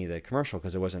stymie the commercial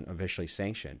because it wasn't officially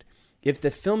sanctioned. If the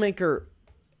filmmaker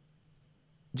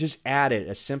just added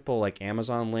a simple like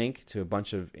Amazon link to a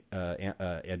bunch of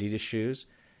Adidas shoes,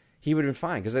 he would have been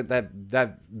fine, because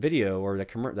that video or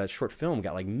that short film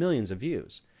got like millions of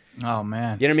views. Oh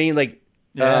man, you know what I mean? Like,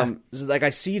 like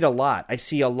I see it a lot. I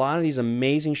see a lot of these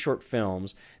amazing short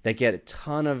films that get a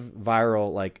ton of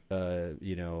viral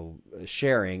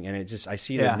sharing, and I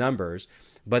see the numbers,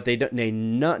 but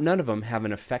none of them have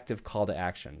an effective call to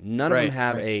action. None of them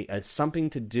have a something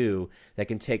to do that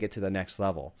can take it to the next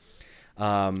level.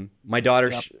 My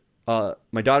daughter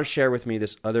shared with me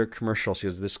this other commercial. She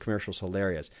goes, "This commercial's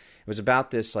hilarious." It was about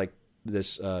this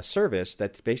service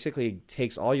that basically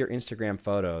takes all your Instagram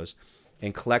photos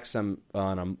and collects them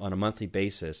on a monthly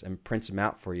basis and prints them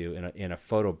out for you in a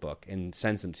photo book and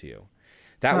sends them to you.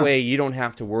 That way, you don't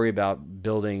have to worry about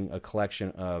building a collection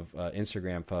of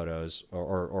Instagram photos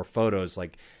or photos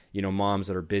like moms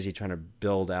that are busy trying to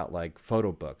build out like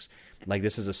photo books. Like,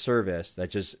 this is a service that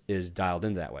just is dialed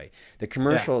into that way. The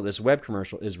commercial, this web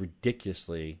commercial, is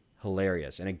ridiculously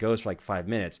hilarious, and it goes for like 5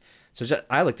 minutes. So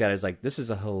I looked at it as like, this is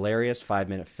a hilarious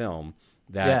 5-minute film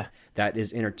that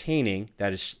is entertaining,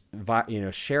 that is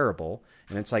shareable,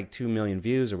 and it's like 2 million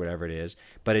views or whatever it is.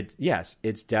 But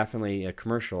it's definitely a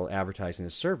commercial advertising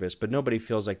the service, but nobody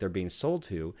feels like they're being sold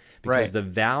to, because the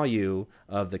value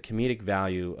of the comedic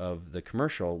value of the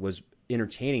commercial was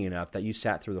entertaining enough that you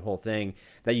sat through the whole thing,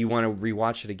 that you want to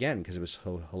rewatch it again because it was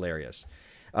so hilarious.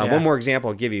 One more example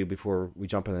I'll give you before we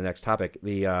jump on the next topic.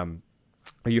 Are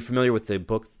you familiar with the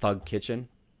book Thug Kitchen?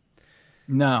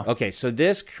 No. Okay, so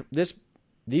here's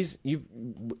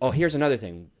another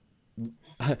thing.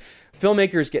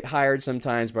 Filmmakers get hired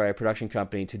sometimes by a production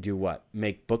company to do what?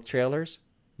 Make book trailers.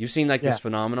 You've seen like this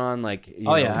phenomenon, like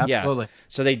absolutely.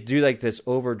 So they do like this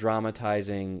over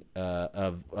dramatizing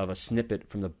of a snippet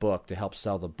from the book to help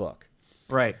sell the book.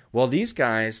 Right. Well, these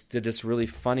guys did this really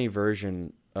funny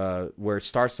version where it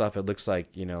starts off. It looks like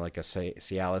like a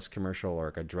Cialis commercial or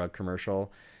like a drug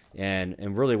commercial, and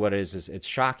really what it is it's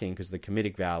shocking because the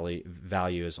comedic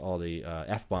value is all the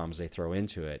F-bombs they throw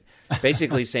into it.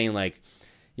 Basically saying like,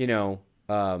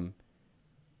 maybe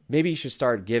you should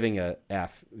start giving a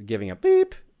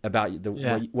beep about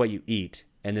what you eat.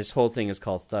 And this whole thing is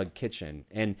called Thug Kitchen.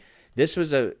 And this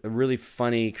was a really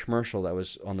funny commercial that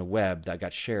was on the web that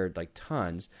got shared like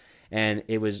tons. And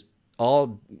it was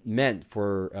all meant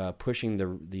for pushing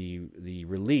the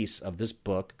release of this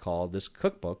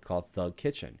cookbook called Thug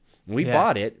Kitchen. And we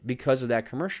bought it because of that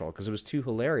commercial, because it was too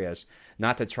hilarious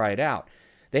not to try it out.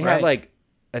 They had like,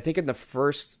 I think in the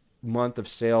first month of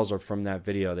sales or from that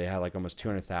video, they had like almost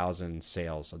 200,000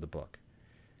 sales of the book.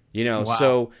 Wow.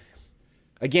 So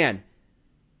again,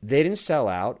 they didn't sell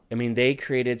out. I mean, they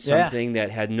created something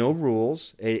that had no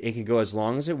rules. It could go as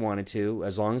long as it wanted to,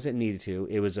 as long as it needed to.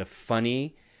 It was a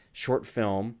funny short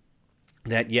film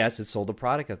that, yes, it sold a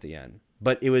product at the end.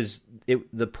 But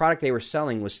the product they were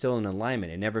selling was still in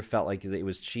alignment. It never felt like it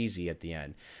was cheesy at the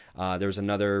end. There was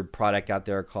another product out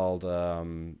there called,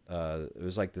 it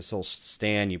was like this little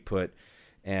stand you put,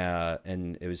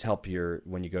 and it was help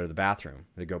when you go to the bathroom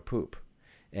to go poop.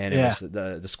 And it was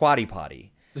the squatty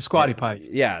potty. The squatty potty.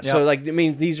 Yeah. Yep. So like, I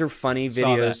mean, these are funny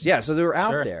videos. Yeah. So they were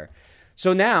out there.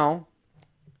 So now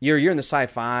you're in the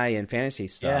sci-fi and fantasy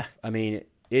stuff. Yeah. I mean,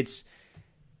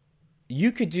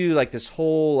 you could do like this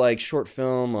whole like short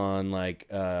film on like,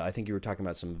 I think you were talking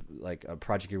about some like a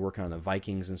project you're working on, the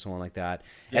Vikings and so on like that.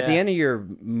 Yeah. At the end of your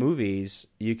movies,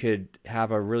 you could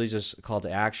have a really just call to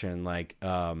action, like,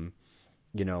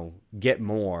 get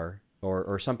more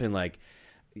or something like,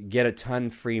 get a ton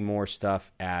free more stuff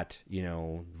at,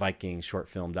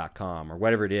 vikingshortfilm.com or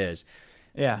whatever it is.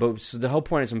 Yeah. But so the whole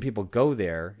point is when people go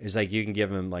there is like you can give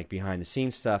them like behind the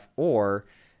scenes stuff, or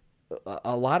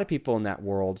a lot of people in that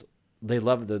world, they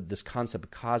love this concept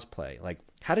of cosplay. Like,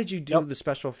 how did you do the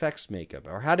special effects makeup,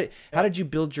 or how did you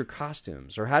build your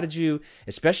costumes, or how did you,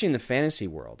 especially in the fantasy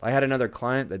world. I had another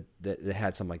client that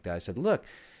had something like that. I said, look,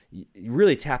 you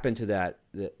really tap into that.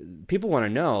 People want to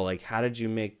know, like, how did you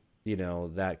make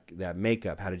that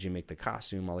makeup, how did you make the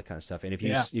costume, all that kind of stuff. And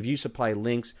if you supply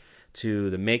links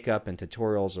to the makeup and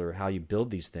tutorials or how you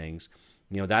build these things,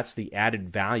 that's the added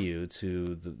value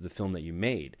to the film that you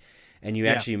made. And you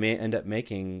actually may end up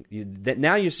making that.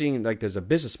 Now you're seeing like there's a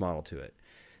business model to it.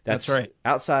 That's right.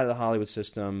 Outside of the Hollywood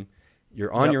system.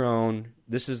 You're on your own.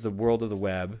 This is the world of the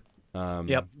web.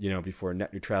 Before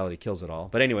net neutrality kills it all.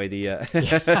 But anyway,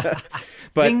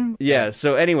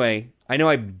 so anyway, I know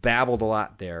I babbled a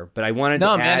lot there, but I wanted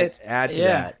to add to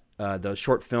that the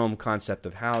short film concept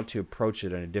of how to approach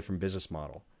it in a different business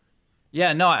model.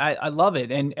 Yeah, no, I love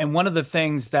it. And one of the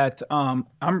things that I'm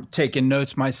taking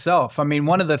notes myself. I mean,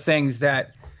 one of the things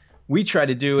that we try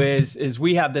to do is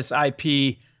we have this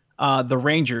IP, The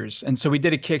Rangers. And so we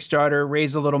did a Kickstarter,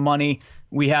 raised a little money.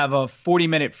 We have a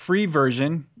 40-minute free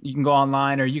version. You can go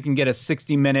online, or you can get a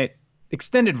 60-minute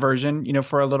extended version,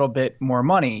 for a little bit more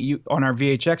money on our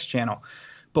VHX channel.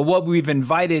 But what we've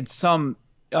invited some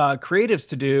creatives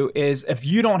to do is, if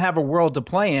you don't have a world to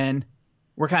play in,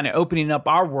 we're kind of opening up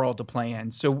our world to play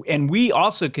in. So, and we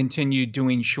also continue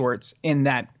doing shorts in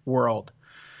that world.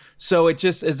 So it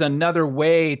just is another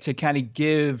way to kind of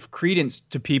give credence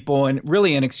to people, and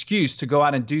really an excuse to go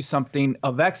out and do something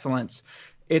of excellence.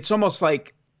 It's almost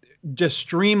like just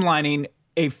streamlining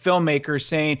a filmmaker,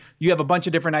 saying you have a bunch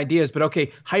of different ideas, but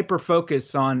okay, hyper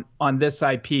focus on this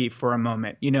IP for a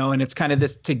moment, and it's kind of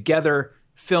this together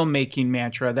filmmaking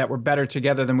mantra that we're better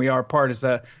together than we are apart, is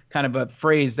a kind of a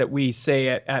phrase that we say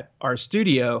at our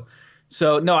studio.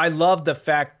 So no, I love the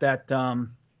fact that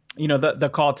the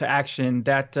call to action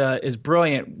that is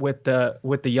brilliant with the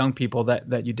young people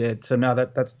that you did. So no,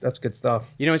 that's good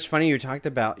stuff. It's funny you talked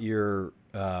about your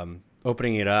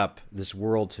opening it up, this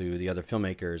world, to the other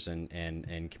filmmakers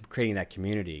and creating that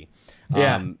community.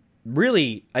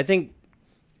 Really, I think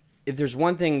if there's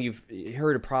one thing you've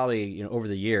heard probably over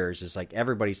the years, is like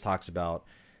everybody talks about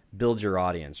build your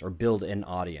audience or build an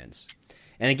audience.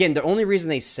 And again, the only reason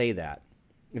they say that,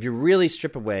 if you really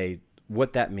strip away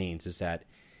what that means, is that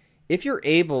if you're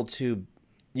able to,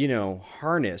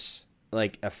 harness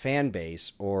like a fan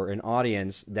base or an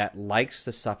audience that likes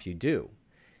the stuff you do,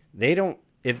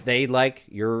 if they like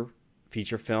your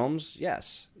feature films,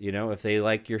 yes. If they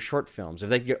like your short films, if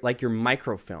they like your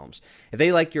microfilms, if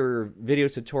they like your video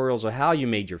tutorials of how you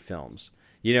made your films,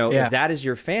 if that is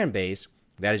your fan base,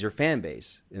 that is your fan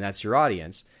base, and that's your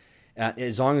audience.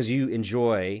 As long as you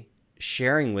enjoy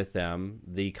sharing with them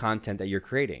the content that you're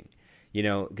creating,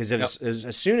 because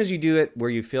as soon as you do it where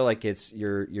you feel like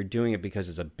you're doing it because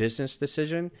it's a business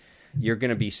decision, you're going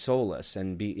to be soulless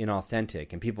and be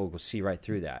inauthentic, and people will see right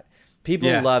through that.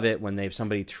 People love it when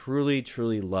somebody truly,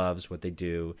 truly loves what they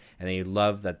do, and they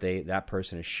love that that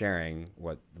person is sharing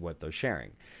what they're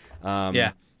sharing.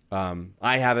 I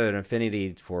have an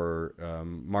affinity for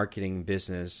marketing,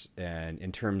 business, and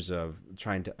in terms of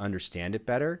trying to understand it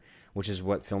better, which is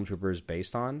what Film Trooper is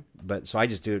based on. But so I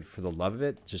just do it for the love of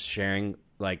it, just sharing,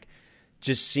 like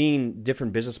just seeing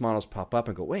different business models pop up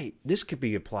and go, wait, this could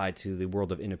be applied to the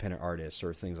world of independent artists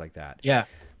or things like that. Yeah.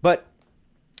 But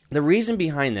the reason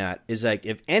behind that is, like,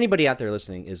 if anybody out there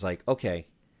listening is like, okay,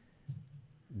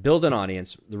 build an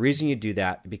audience. The reason you do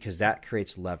that, because that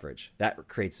creates leverage. That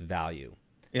creates value.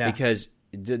 Yeah. Because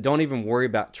don't even worry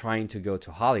about trying to go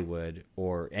to Hollywood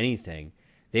or anything.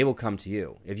 They will come to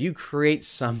you. If you create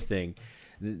something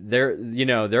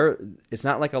it's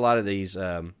not like a lot of these,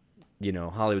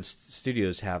 Hollywood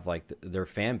studios have like their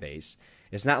fan base.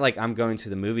 It's not like I'm going to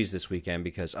the movies this weekend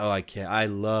because, I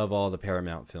love all the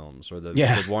Paramount films or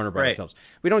the Warner Brothers films.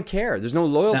 We don't care. There's no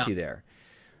loyalty there.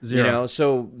 Zero.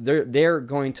 So they're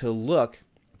going to look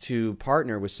to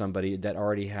partner with somebody that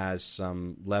already has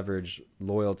some leverage,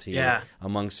 loyalty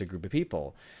amongst a group of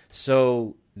people.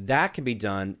 So that can be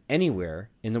done anywhere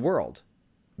in the world,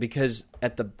 because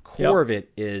at the core of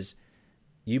it is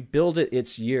you build it.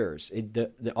 It's yours.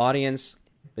 The audience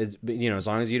is, as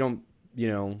long as you don't,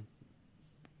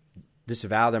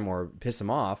 disavow them or piss them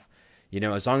off,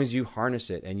 as long as you harness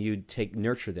it and you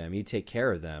nurture them, you take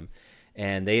care of them,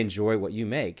 and they enjoy what you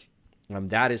make.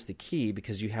 That is the key,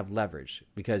 because you have leverage.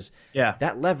 Because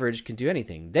that leverage can do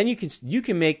anything. Then you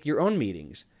can make your own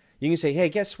meetings. You can say, hey,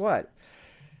 guess what?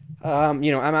 I'm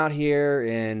out here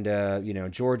in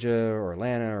Georgia or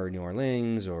Atlanta or New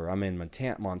Orleans, or I'm in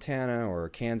Montana or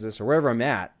Kansas or wherever I'm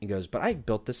at. He goes, but I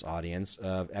built this audience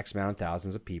of X amount of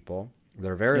thousands of people.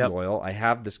 They're very loyal. I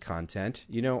have this content.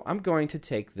 I'm going to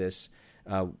take this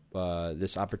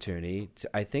opportunity.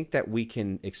 I think that we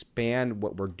can expand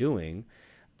what we're doing.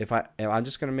 If I'm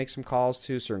just going to make some calls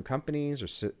to certain companies or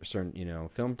certain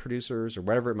film producers or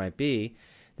whatever it might be,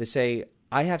 they say,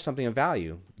 I have something of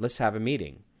value. Let's have a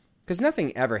meeting. Because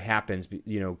nothing ever happens,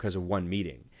 because of one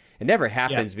meeting. It never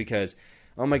happens because,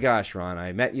 oh my gosh, Ron,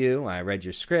 I met you. I read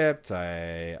your script.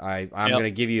 I'm going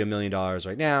to give you $1 million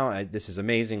right now. This is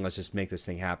amazing. Let's just make this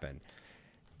thing happen.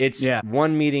 It's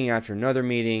one meeting after another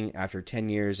meeting after 10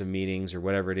 years of meetings or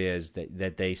whatever it is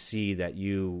that they see that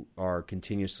you are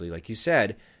continuously, like you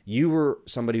said, you were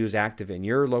somebody who's active in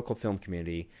your local film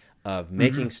community of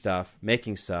making stuff, and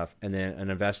then an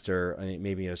investor,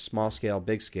 maybe a small scale,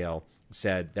 big scale,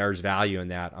 said there's value in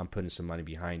that. I'm putting some money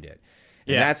behind it.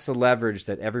 And that's the leverage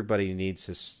that everybody needs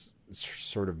to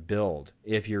sort of build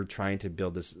if you're trying to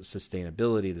build this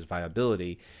sustainability, this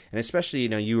viability. And especially,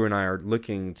 you and I are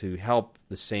looking to help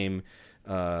the same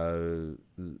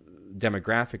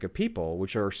demographic of people,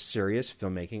 which are serious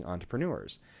filmmaking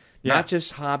entrepreneurs. Not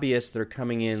just hobbyists that are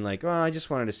coming in like, I just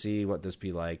wanted to see what this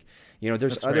be like. There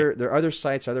are other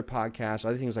sites, other podcasts,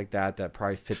 other things like that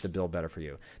probably fit the bill better for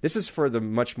you. This is for the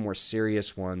much more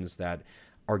serious ones that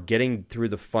are getting through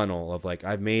the funnel of like,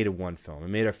 I've made one film, I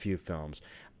made a few films.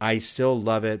 I still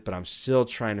love it, but I'm still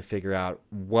trying to figure out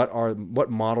what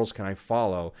models can I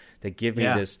follow that give me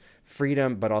this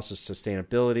freedom, but also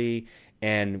sustainability,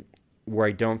 and where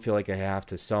I don't feel like I have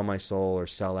to sell my soul or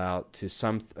sell out to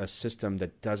a system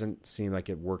that doesn't seem like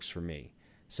it works for me.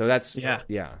 So that's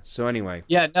So anyway,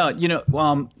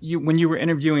 when you were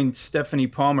interviewing Stephanie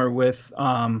Palmer with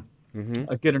A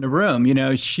Good in a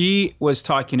Room, she was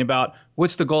talking about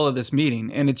what's the goal of this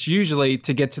meeting, and it's usually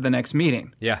to get to the next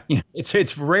meeting.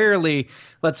 It's rarely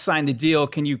let's sign the deal.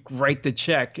 Can you write the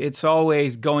check? It's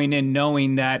always going in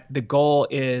knowing that the goal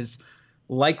is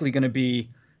likely going to be,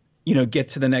 get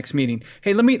to the next meeting.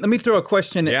 Hey, let me throw a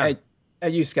question at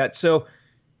you, Scott. So,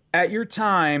 at your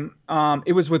time,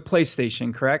 it was with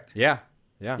PlayStation, correct? Yeah.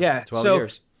 12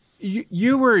 years.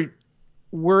 You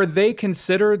were they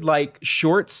considered like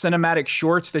cinematic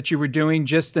shorts that you were doing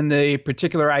just in the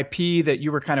particular IP that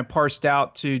you were kind of parsed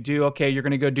out to do? Okay, you're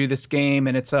going to go do this game,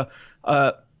 and it's a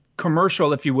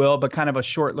commercial, if you will, but kind of a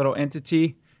short little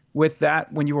entity with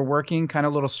that when you were working, kind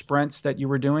of little sprints that you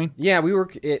were doing? Yeah, we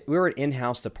were an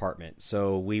in-house department,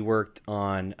 so we worked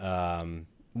on.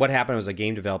 What happened was a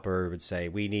game developer would say,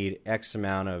 we need X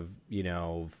amount of, we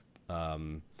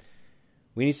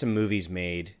need some movies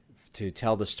made to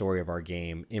tell the story of our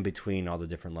game in between all the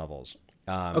different levels.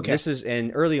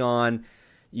 And early on,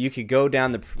 you could go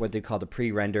down what they call the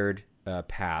pre-rendered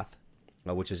path,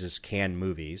 which is just canned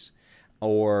movies,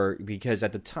 or because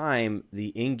at the time, the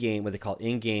in-game, what they call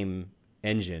in-game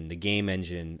engine, the game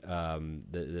engine,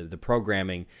 the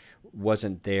programming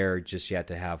wasn't there just yet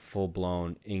to have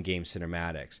full-blown in-game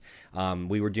cinematics.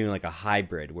 We were doing like a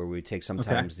hybrid where we would take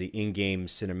sometimes the in-game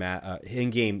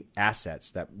in-game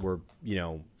assets that were,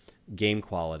 game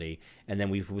quality, and then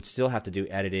we would still have to do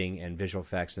editing and visual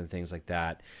effects and things like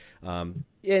that. And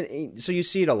so you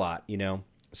see it a lot,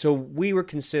 So we were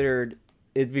considered,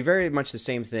 it'd be very much the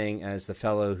same thing as the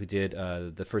fellow who did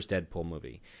the first Deadpool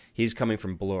movie. He's coming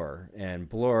from Blur, and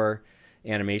Blur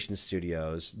Animation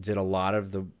Studios did a lot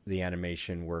of the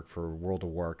animation work for World of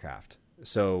Warcraft.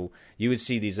 So you would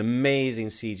see these amazing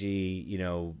CG,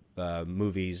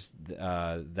 movies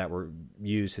that were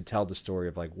used to tell the story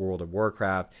of like World of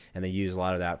Warcraft, and they use a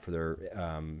lot of that for their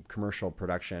commercial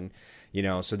production.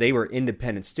 So they were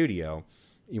independent studio,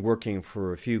 working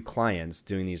for a few clients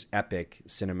doing these epic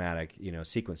cinematic,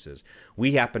 sequences.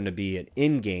 We happened to be an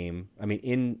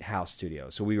in-house studio.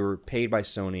 So we were paid by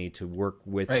Sony to work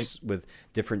with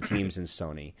different teams in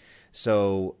Sony.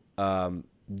 So,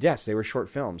 yes, they were short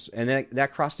films. And then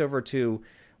that crossed over to,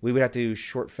 we would have to do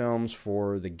short films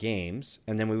for the games.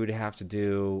 And then we would have to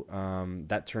do,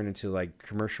 that turned into like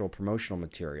commercial promotional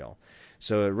material.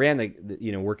 So it ran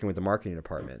working with the marketing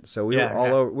department. So we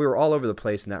were all over the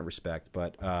place in that respect.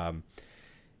 But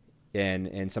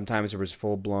and sometimes there was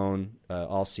full blown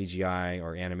all CGI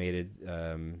or animated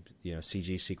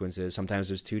CG sequences. Sometimes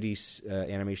there's 2D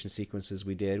animation sequences.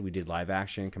 We did live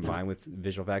action combined with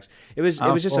visual effects. It was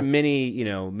just a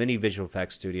mini visual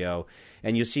effects studio,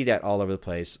 and you see that all over the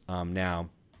place now.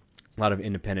 A lot of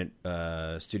independent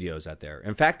studios out there.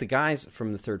 In fact, the guys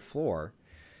from the third floor.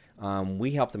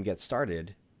 We helped them get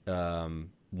started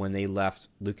when they left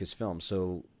Lucasfilm.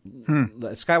 So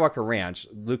Skywalker Ranch,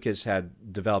 Lucas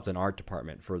had developed an art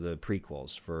department for the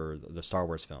prequels, for the Star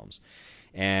Wars films.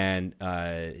 And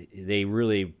they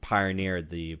really pioneered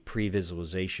the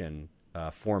pre-visualization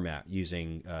format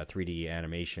using 3D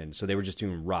animation. So they were just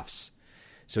doing roughs.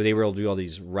 So they were able to do all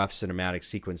these rough cinematic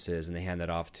sequences, and they hand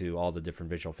that off to all the different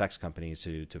visual effects companies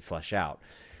to flesh out.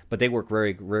 But they work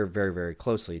very, very, very, very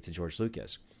closely to George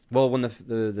Lucas. Well, when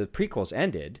the prequels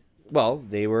ended,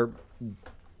 they were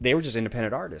just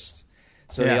independent artists.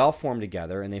 So they all formed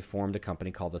together, and they formed a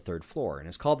company called the Third Floor. And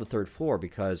it's called the Third Floor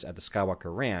because at the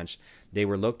Skywalker Ranch, they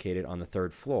were located on the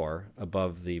third floor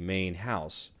above the main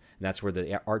house. And that's where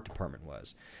the art department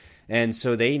was. And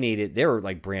so they were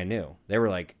like brand new. They were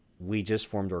like, we just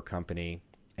formed our company.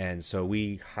 And so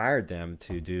we hired them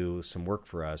to do some work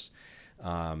for us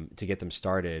to get them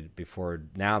started before.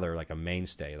 Now they're like a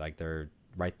mainstay. Like they're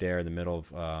right there in the middle of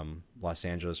Los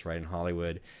Angeles, right in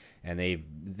Hollywood, and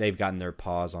they've gotten their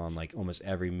paws on like almost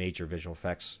every major visual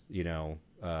effects,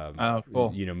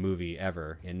 movie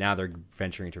ever, and now they're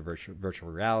venturing into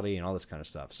virtual reality and all this kind of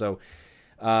stuff. So,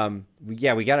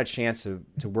 we got a chance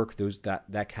to work with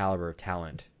that caliber of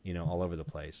talent, all over the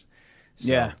place.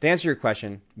 So, to answer your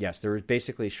question, yes, there were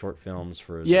basically short films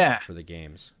for the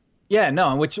games. Yeah,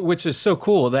 no, which is so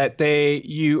cool that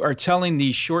you are telling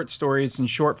these short stories in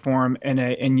short form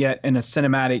and yet in a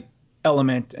cinematic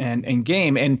element and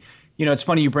game. And it's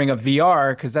funny you bring up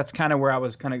VR because that's kind of where I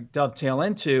was kind of dovetail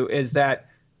into is that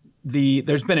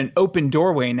there's been an open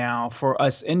doorway now for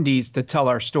us indies to tell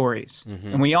our stories. Mm-hmm.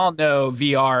 And we all know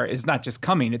VR is not just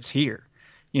coming, it's here.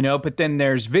 But then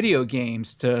there's video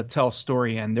games to tell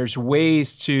story in. There's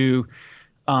ways to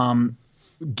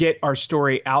get our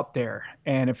story out there.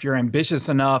 And if you're ambitious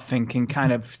enough and can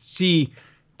kind of see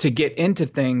to get into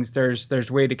things, there's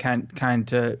way to kind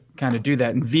of do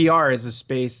that. And VR is a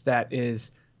space that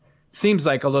seems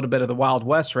like a little bit of the Wild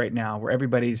West right now, where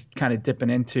everybody's kind of dipping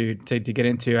into to get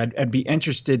into. I'd be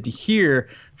interested to hear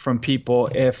from people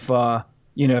if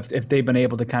they've been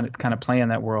able to kind of play in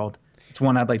that world. It's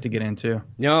one I'd like to get into.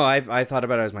 No, I thought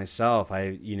about it as myself.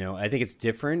 I think it's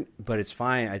different, but it's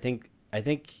fine. I think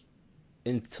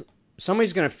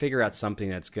somebody's going to figure out something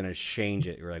that's going to change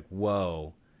it. You're like,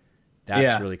 whoa,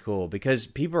 that's really cool, because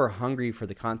people are hungry for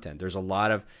the content. There's a lot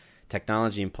of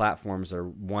technology and platforms that are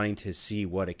wanting to see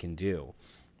what it can do.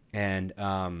 And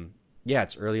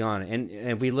it's early on. And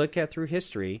if we look at through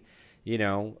history,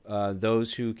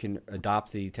 those who can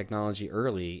adopt the technology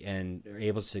early and are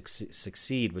able to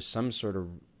succeed with some sort of,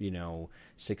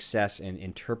 success in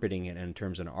interpreting it in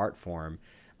terms of an art form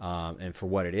and for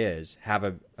what it is, have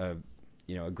a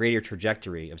greater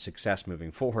trajectory of success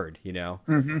moving forward,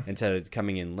 instead of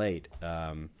coming in late.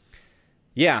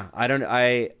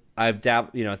 I've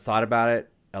thought about it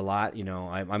a lot.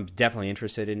 I'm definitely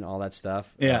interested in all that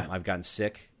stuff. Yeah. I've gotten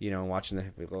sick, watching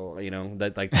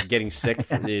that like getting sick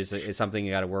is something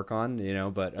you got to work on,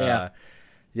 but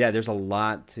there's a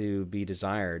lot to be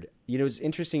desired. It's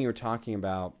interesting you were talking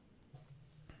about,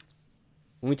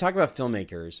 when we talk about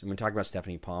filmmakers and we talk about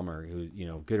Stephanie Palmer, who,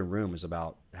 Good in Room is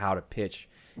about how to pitch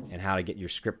and how to get your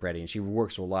script ready. And she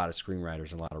works with a lot of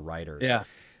screenwriters and a lot of writers. Yeah.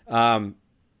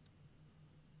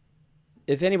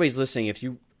 If anybody's listening,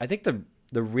 I think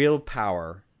the real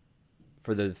power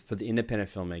for the independent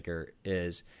filmmaker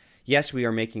is, yes, we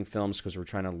are making films because we're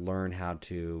trying to learn how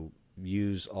to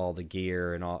use all the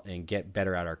gear and get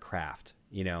better at our craft,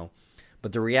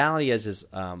 But the reality is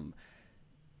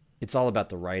it's all about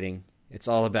the writing. It's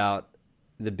all about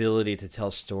the ability to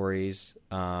tell stories,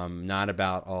 not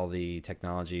about all the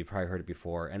technology. You've probably heard it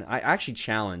before. And I actually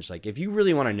challenge, like, if you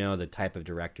really want to know the type of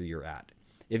director you're at,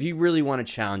 if you really want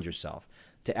to challenge yourself,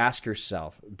 to ask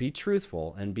yourself, be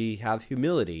truthful and have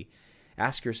humility,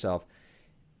 ask yourself,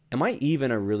 am I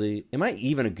even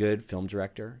a good film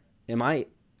director? Am I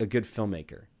a good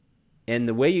filmmaker? And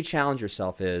the way you challenge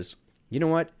yourself is, you know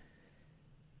what?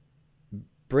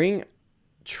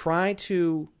 Try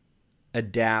to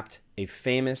adapt a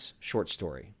famous short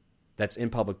story that's in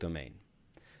public domain.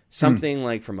 Something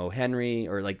like from O. Henry,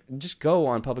 or like just go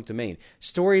on public domain.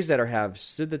 Stories that have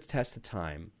stood the test of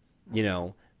time, you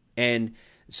know, and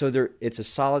so it's a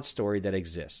solid story that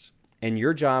exists. And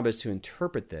your job is to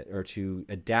interpret that, or to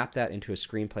adapt that into a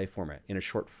screenplay format in a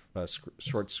short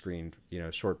screen, you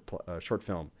know, short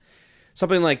film.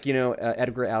 Something like, you know,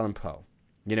 Edgar Allan Poe,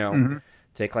 you know,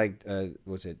 take like,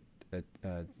 was it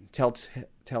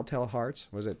Telltale Hearts?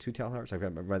 Was it Two Tell Hearts? I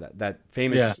can't remember that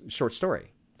famous short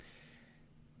story.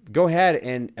 Go ahead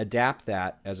and adapt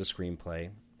that as a screenplay,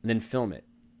 and then film it.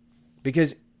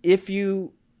 Because if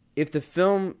the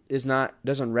film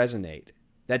doesn't resonate,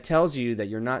 that tells you that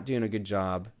you're not doing a good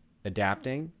job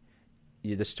adapting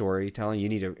the storytelling. You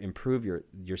need to improve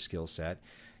your skill set.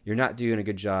 You're not doing a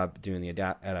good job doing the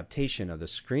adaptation of the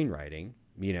screenwriting,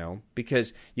 you know,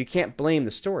 because you can't blame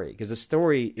the story, because the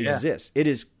story exists.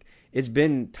 It's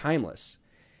been timeless.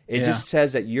 It just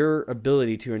says that your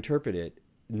ability to interpret it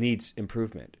needs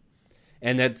improvement.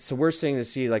 And that's the worst thing to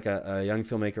see, like a young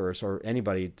filmmaker or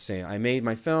anybody saying, I made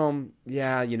my film.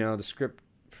 Yeah, you know, the script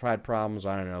had problems.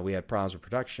 I don't know. We had problems with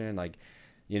production. Like,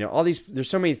 you know, all these, there's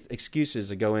so many excuses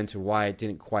that go into why it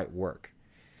didn't quite work.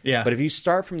 Yeah. But if you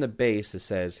start from the base that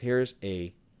says, here's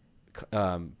a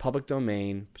public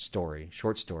domain story,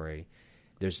 short story,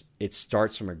 it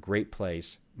starts from a great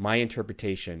place. My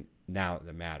interpretation now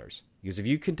that matters. Because if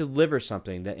you can deliver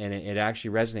something and it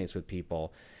actually resonates with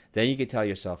people, then you can tell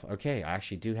yourself, okay, I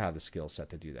actually do have the skill set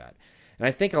to do that. And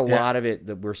I think a lot of it,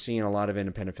 that we're seeing a lot of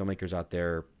independent filmmakers out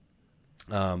there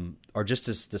are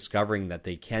just discovering that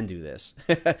they can do this.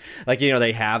 Like, you know,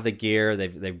 they have the gear,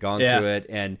 they've gone through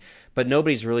it, but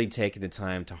nobody's really taken the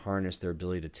time to harness their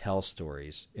ability to tell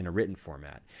stories in a written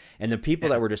format. And the people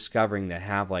that we're discovering that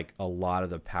have like a lot of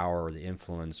the power or the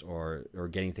influence or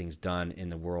getting things done in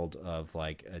the world of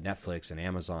like Netflix and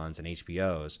Amazons and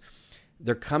HBOs,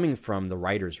 they're coming from the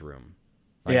writer's room.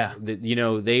 Like, you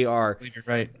know, they are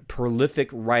prolific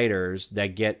writers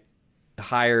that get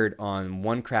hired on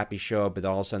one crappy show, but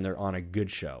all of a sudden they're on a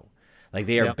good show. Like,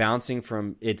 they are bouncing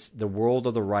from, it's the world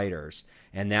of the writers,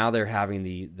 and now they're having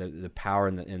the power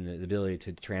and the ability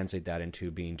to translate that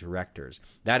into being directors.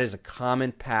 That is a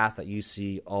common path that you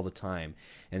see all the time.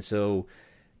 And so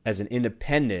as an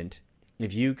independent,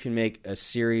 if you can make a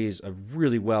series of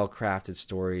really well-crafted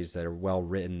stories that are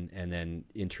well-written and then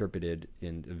interpreted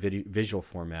in a visual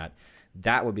format,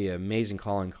 that would be an amazing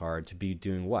calling card to be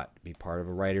doing what? Be part of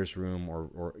a writer's room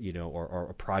or you know,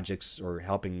 or projects, or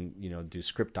helping, you know, do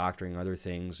script doctoring, other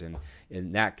things, and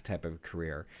in that type of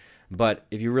career. But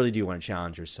if you really do want to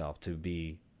challenge yourself to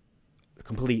be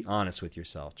completely honest with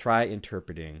yourself, try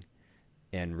interpreting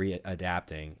and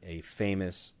readapting a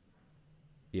famous,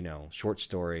 you know, short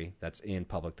story that's in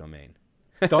public domain.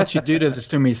 Don't you do this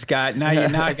to me, Scott. Now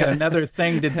I got another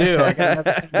thing to do. I got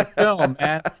another thing to film,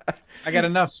 man. I got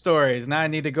enough stories. Now I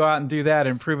need to go out and do that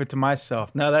and prove it to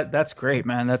myself. No, that's great,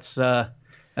 man. That's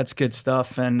good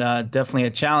stuff, and definitely a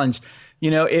challenge.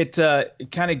 You know, it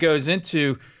kind of goes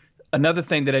into another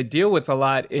thing that I deal with a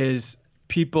lot is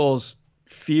people's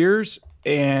fears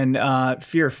and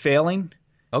fear of failing.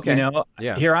 Okay. You know,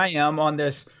 here I am on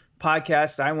this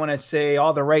podcast. I want to say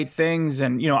all the right things,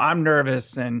 and, you know, I'm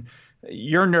nervous, and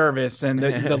you're nervous, and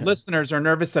the listeners are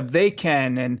nervous if they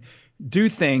can and do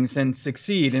things and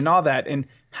succeed and all that. And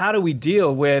how do we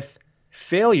deal with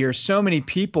failure? So many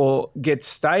people get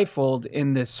stifled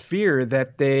in this fear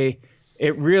that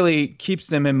it really keeps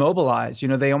them immobilized. You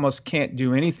know, they almost can't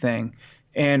do anything.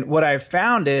 And what I've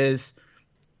found is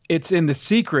it's in the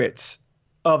secrets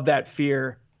of that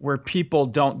fear where people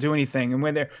don't do anything.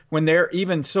 And when they're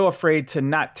even so afraid to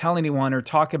not tell anyone or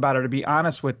talk about it or to be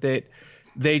honest with it,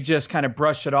 they just kind of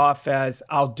brush it off as,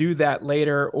 I'll do that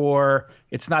later, or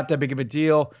it's not that big of a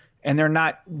deal. And they're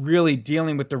not really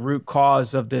dealing with the root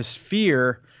cause of this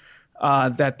fear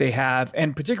that they have,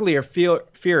 and particularly a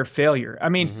fear of failure. I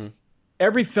mean,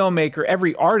 every filmmaker,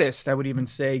 every artist, I would even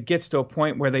say, gets to a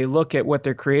point where they look at what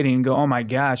they're creating and go, oh my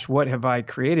gosh, what have I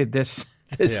created? This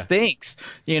stinks.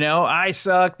 You know, I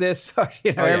suck. This sucks.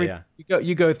 You know,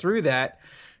 you go through that.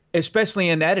 Especially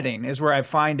in editing is where I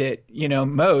find it, you know,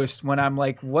 most, when I'm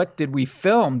like, what did we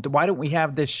film? Why don't we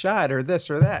have this shot or this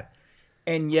or that?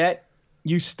 And yet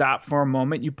you stop for a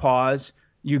moment, you pause,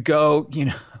 you go,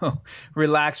 you know,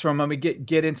 relax for a moment,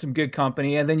 get in some good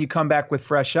company, and then you come back with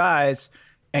fresh eyes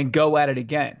and go at it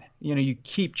again. You know, you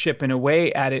keep chipping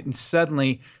away at it, and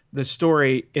suddenly the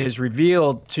story is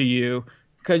revealed to you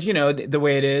because the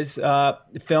way it is,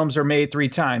 films are made 3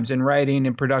 times: in writing,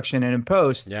 in production, and in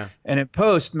post. Yeah. And in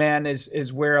post, man,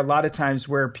 is where a lot of times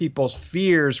where people's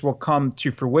fears will come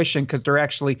to fruition, because they're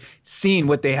actually seeing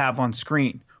what they have on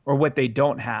screen or what they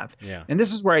don't have. Yeah. And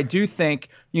this is where I do think,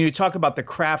 you talk about the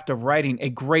craft of writing. A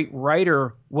great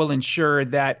writer will ensure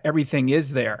that everything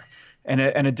is there, and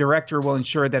a director will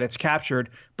ensure that it's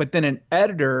captured. But then an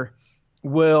editor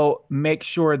will make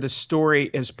sure the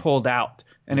story is pulled out.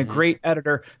 And a great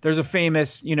editor, there's a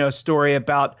famous, story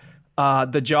about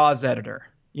the Jaws editor,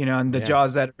 and the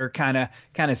Jaws editor kind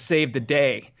of saved the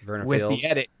day Vernon with Fields. the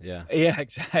edit. Yeah. Yeah,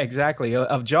 exactly.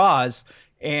 Of Jaws.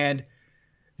 And,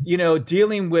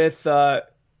 dealing with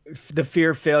the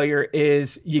fear of failure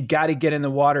is you got to get in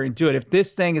the water and do it. If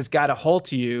this thing has got a hold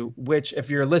to you, which if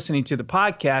you're listening to the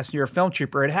podcast and you're a film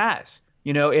trooper, it has.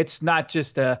 It's not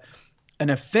just an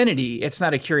affinity. It's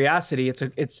not a curiosity.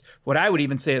 It's what I would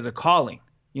even say is a calling.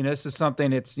 This is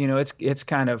something it's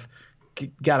kind of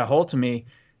got a hold to me,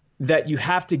 that you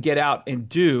have to get out and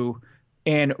do,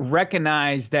 and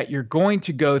recognize that you're going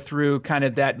to go through kind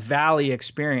of that valley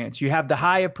experience. You have the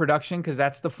high of production, because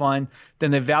that's the fun,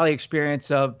 then the valley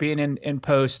experience of being in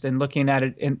post and looking at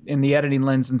it in the editing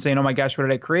lens and saying, oh my gosh, what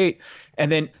did I create?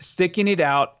 And then sticking it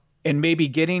out and maybe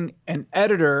getting an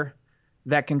editor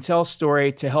that can tell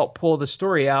story to help pull the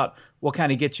story out will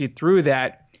kind of get you through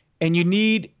that. And you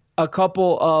need a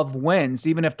couple of wins,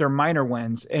 even if they're minor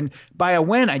wins. And by a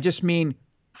win, I just mean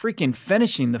freaking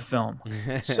finishing the film.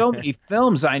 So many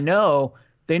films I know,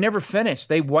 they never finish.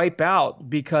 They wipe out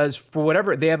because for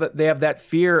whatever they have that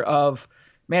fear of,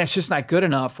 man, it's just not good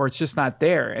enough, or it's just not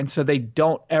there. And so they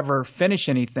don't ever finish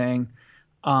anything.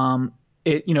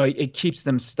 It keeps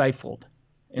them stifled.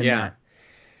 Yeah.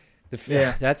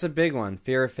 That's a big one.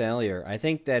 Fear of failure. I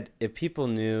think that if people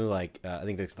knew, I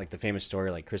think that's like the famous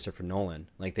story, like Christopher Nolan,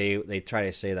 like they try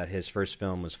to say that his first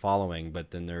film was Following,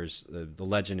 but then there's the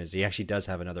legend is he actually does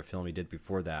have another film he did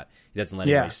before that. He doesn't let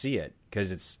anybody see it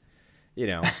because it's,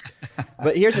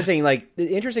 But here's the thing, like the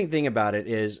interesting thing about it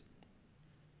is,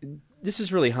 this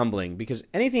is really humbling, because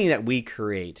anything that we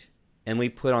create and we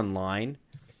put online,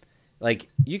 like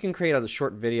you can create a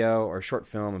short video or short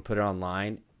film and put it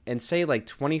online, and say like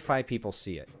 25 people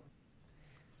see it.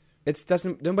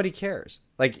 Nobody cares.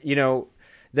 Like,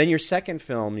 then your second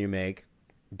film you make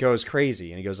goes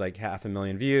crazy, and it goes like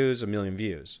 500,000 views, 1 million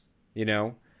views.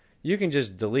 You can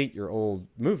just delete your old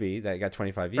movie that got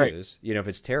 25 views, right. If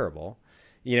it's terrible.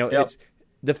 It's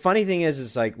the funny thing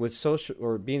is like with social,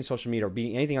 or being social media, or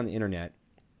being anything on the internet,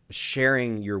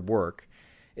 sharing your work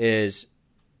is,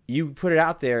 you put it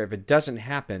out there. If it doesn't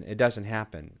happen, it doesn't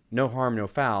happen. No harm, no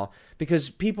foul.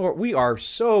 Because we are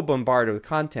so bombarded with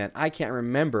content. I can't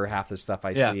remember half the stuff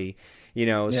I see.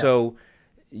 So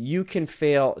you can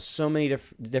fail so many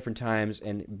different times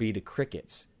and be the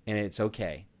crickets, and it's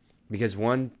okay, because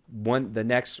the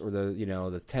next, or the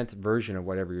the 10th version of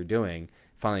whatever you're doing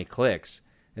finally clicks.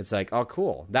 It's like, oh,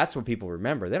 cool. That's what people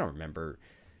remember. They don't remember.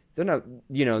 They're not.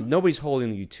 Nobody's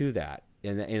holding you to that.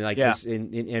 And like this,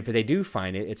 and if they do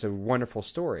find it, it's a wonderful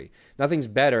story. Nothing's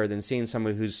better than seeing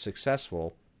someone who's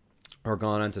successful or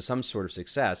gone on to some sort of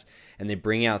success, and they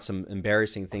bring out some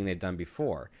embarrassing thing they've done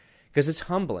before, because it's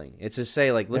humbling. It's to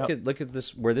say, like, look at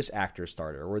this, where this actor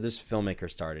started, or where this filmmaker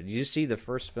started. You see the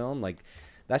first film, like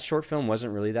that short film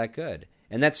wasn't really that good,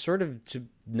 and that's sort of to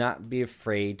not be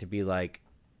afraid to be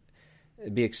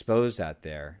exposed out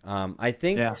there. I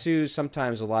think too,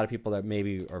 sometimes a lot of people that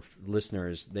maybe are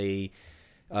listeners,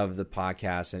 of the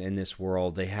podcast and in this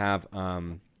world, they have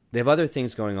other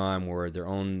things going on where their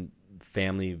own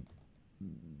family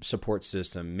support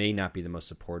system may not be the most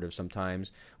supportive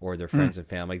sometimes, or their friends and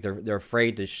family. They're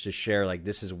afraid to share, like,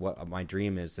 this is what my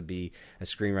dream is, to be a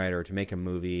screenwriter or to make a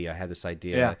movie. I had this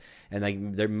idea, and like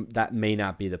that may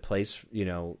not be the place.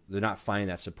 They're not finding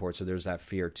that support, so there's that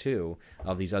fear too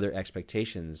of these other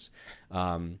expectations.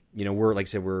 We're, like I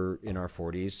said, we're in our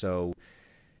 40s, so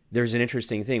there's an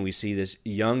interesting thing. We see this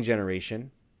young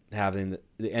generation having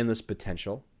the endless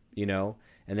potential,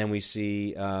 and then we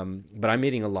see, but I'm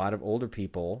meeting a lot of older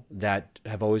people that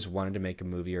have always wanted to make a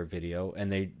movie or video,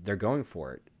 and they're going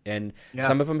for it. And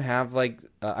some of them have, like,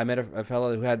 I met a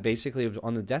fellow who had basically was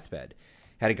on the deathbed,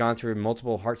 had gone through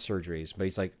multiple heart surgeries,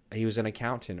 but he was an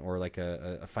accountant or like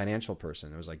a financial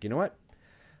person. It was like, you know what?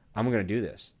 I'm going to do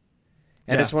this.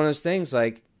 And it's one of those things,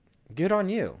 like, good on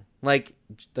you. Like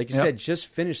you said, just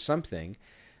finish something.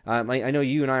 I know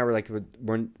you and I were like,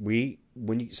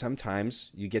 sometimes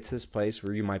you get to this place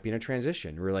where you might be in a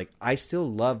transition. We're like, I still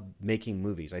love making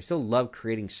movies. I still love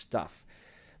creating stuff,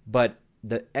 but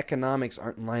the economics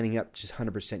aren't lining up just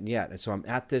 100% yet. And so I'm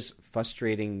at this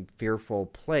frustrating, fearful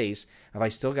place of I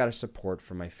still got to support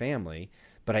from my family,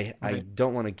 but I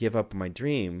don't want to give up my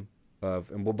dream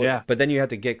of, but then you have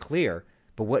to get clear,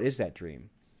 but what is that dream?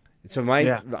 So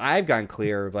I've gotten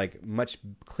clear, like much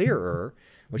clearer,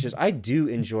 which is I do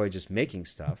enjoy just making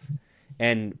stuff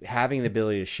and having the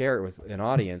ability to share it with an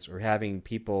audience or having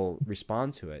people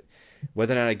respond to it,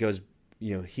 whether or not it goes,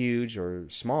 huge or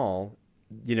small,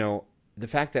 the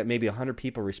fact that maybe 100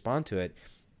 people respond to it,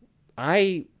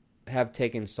 I have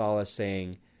taken solace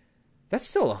saying that's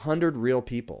still 100 real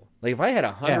people. Like if I had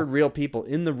 100 real people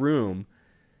in the room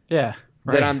that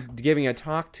I'm giving a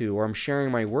talk to or I'm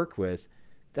sharing my work with,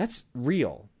 that's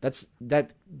real.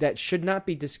 That should not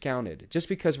be discounted. Just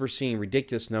because we're seeing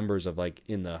ridiculous numbers of like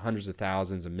in the hundreds of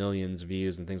thousands of millions of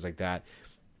views and things like that,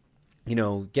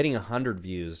 getting 100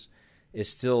 views is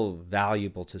still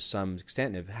valuable to some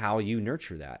extent of how you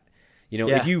nurture that.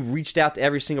 If you reached out to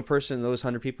every single person, those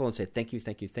 100 people, and said thank you,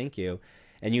 thank you, thank you,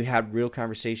 and you had real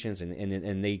conversations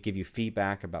and they give you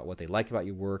feedback about what they like about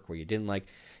your work, what you didn't like,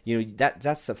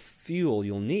 that's the fuel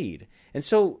you'll need. And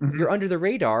so you're under the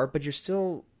radar, but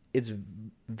it's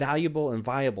valuable and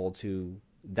viable to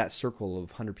that circle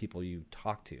of 100 people you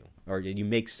talk to or you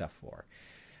make stuff for.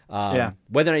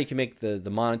 Whether or not you can make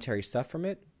the monetary stuff from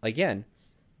it, again,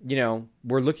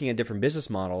 we're looking at different business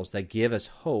models that give us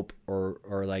hope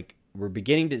or like we're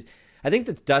beginning to, I think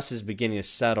the dust is beginning to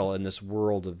settle in this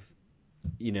world of,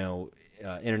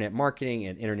 internet marketing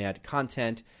and internet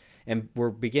content. And we're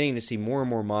beginning to see more and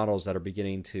more models that are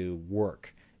beginning to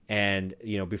work. And,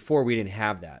 before we didn't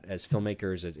have that as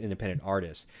filmmakers, as independent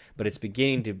artists, but it's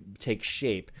beginning to take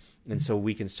shape. And so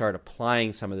we can start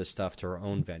applying some of this stuff to our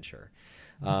own venture.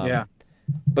 But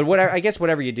I guess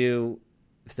whatever you do,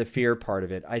 the fear part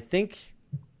of it, I think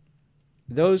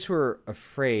those who are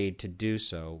afraid to do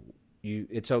so,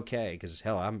 it's okay because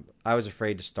hell, I was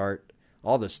afraid to start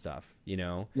all this stuff,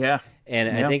 And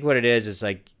I think what it is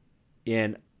like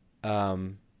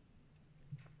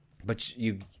but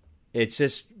it's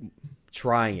just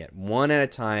trying it one at a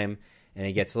time, and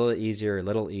it gets a little easier,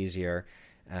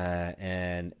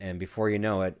 and before you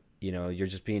know it, you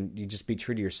just be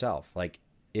true to yourself. Like,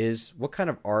 what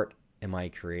kind of art am I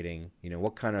creating?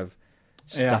 What kind of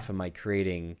stuff am I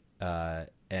creating?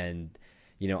 And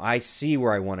I see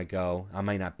where I want to go. I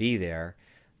might not be there,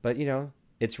 but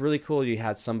it's really cool. You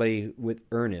had somebody with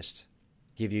earnest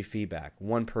give you feedback.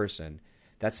 One person.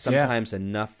 That's sometimes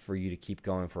enough for you to keep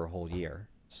going for a whole year.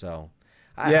 So,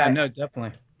 no,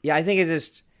 definitely. Yeah, I think it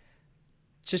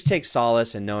just take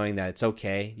solace in knowing that it's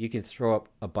okay. You can throw up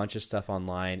a bunch of stuff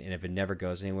online, and if it never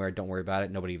goes anywhere, don't worry about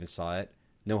it. Nobody even saw it.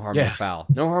 No harm, no foul.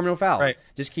 No harm, no foul. Right.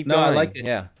 Just keep going. I like it.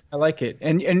 Yeah, I like it.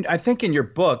 And I think in your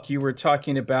book you were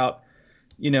talking about,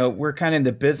 we're kind of in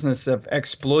the business of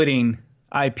exploiting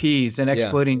IPs and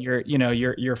exploiting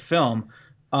your film.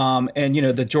 And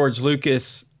the George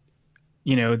Lucas,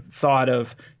 thought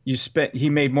of he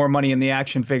made more money in the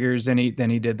action figures than he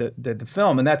did the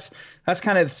film. And that's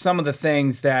kind of some of the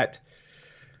things that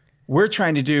we're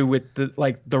trying to do with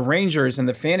the Rangers and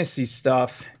the fantasy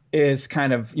stuff is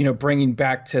kind of, bringing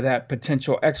back to that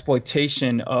potential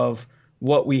exploitation of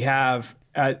what we have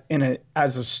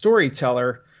as a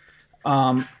storyteller.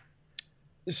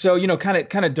 So,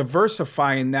 kind of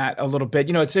diversifying that a little bit.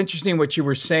 It's interesting what you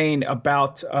were saying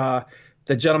about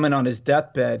the gentleman on his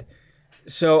deathbed.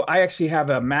 So I actually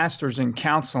have a master's in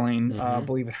counseling,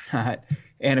 believe it or not.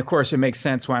 And of course, it makes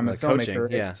sense why I'm a filmmaker.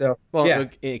 Coaching, yeah. So,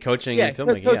 coaching and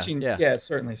filmmaking. Coaching, yeah,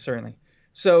 certainly.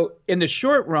 So in the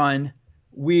short run,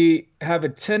 we have a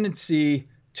tendency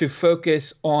to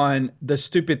focus on the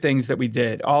stupid things that we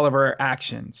did, all of our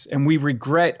actions, and we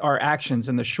regret our actions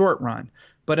in the short run.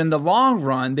 But in the long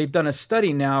run, they've done a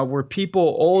study now where people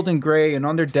old and gray and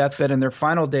on their deathbed in their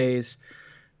final days,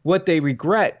 what they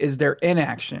regret is their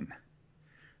inaction.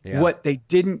 What they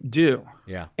didn't do.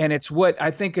 Yeah. And if you're a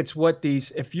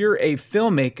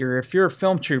filmmaker, if you're a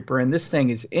film trooper and this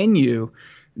thing is in you,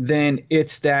 then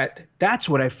that's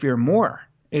what I fear more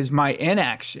is my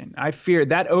inaction. I fear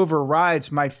that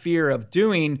overrides my fear of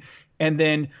doing. And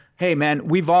then, hey man,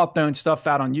 we've all thrown stuff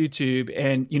out on YouTube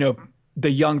and, the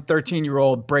young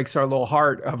 13-year-old breaks our little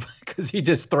heart because he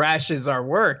just thrashes our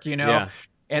work, and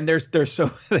they're so,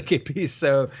 they can be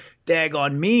so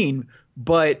daggone mean,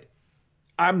 but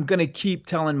I'm going to keep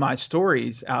telling my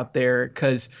stories out there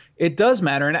because it does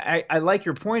matter. And I like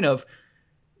your point of,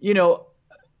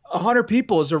 100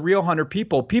 people is a real 100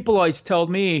 people. People always tell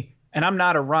me, and I'm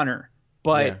not a runner,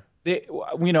 but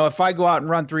if I go out and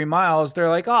run 3 miles, they're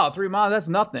like, oh, 3 miles, that's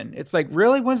nothing. It's like,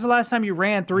 really? When's the last time you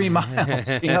ran 3 miles?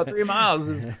 3 miles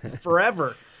is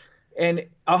forever. And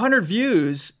 100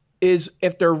 views is,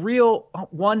 if they're real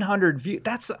 100 views,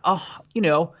 that's,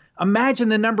 imagine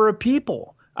the number of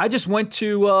people. I just went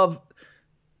to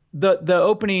the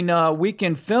opening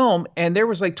weekend film, and there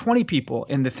was like 20 people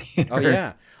in the theater. Oh,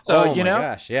 yeah. So, my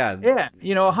gosh, yeah.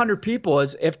 Yeah, 100 people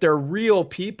is, if they're real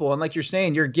people, and like you're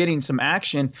saying, you're getting some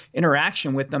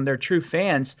interaction with them, they're true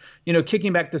fans.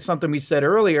 Kicking back to something we said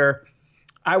earlier,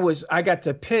 I got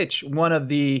to pitch one of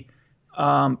the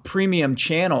premium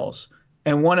channels,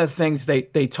 and one of the things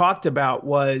they talked about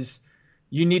was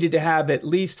you needed to have at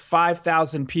least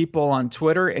 5,000 people on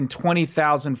Twitter and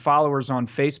 20,000 followers on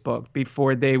Facebook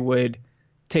before they would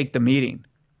take the meeting.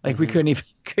 Like we couldn't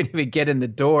even get in the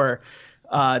door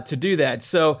to do that.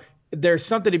 So there's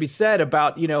something to be said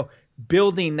about,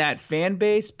 building that fan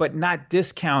base, but not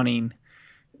discounting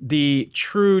the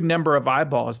true number of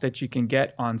eyeballs that you can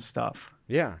get on stuff.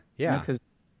 Yeah. Yeah. Because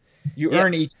you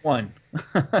earn each one.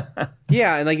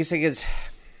 Yeah. And like you say,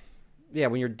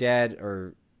 when you're dead,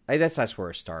 or that's where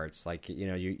it starts. Like,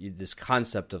 you this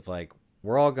concept of like,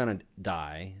 we're all going to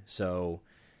die. So,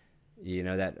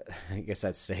 that, I guess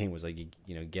that saying was like,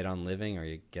 get on living or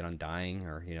you get on dying,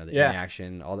 or, the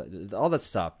inaction, all that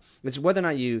stuff. It's whether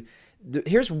or not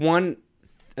here's one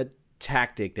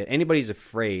tactic that anybody's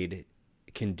afraid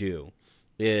can do,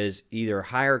 is either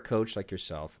hire a coach like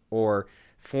yourself, or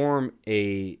form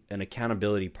an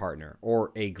accountability partner,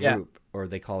 or a group, or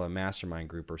they call it a mastermind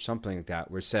group or something like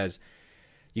that, where it says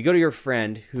you go to your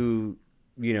friend who,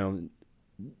 is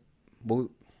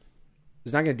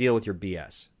not going to deal with your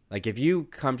BS. Like if you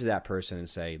come to that person and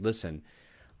say, listen,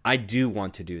 I do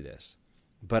want to do this,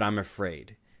 but I'm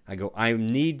afraid. I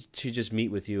need to just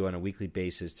meet with you on a weekly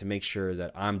basis to make sure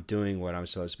that I'm doing what I'm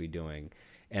supposed to be doing.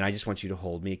 And I just want you to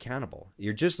hold me accountable.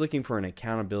 You're just looking for an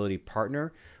accountability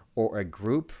partner, or a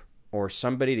group, or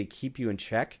somebody to keep you in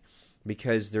check,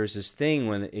 because there's this thing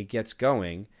when it gets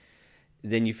going,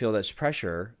 then you feel this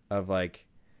pressure of like,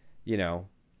 you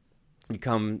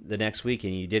come the next week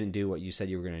and you didn't do what you said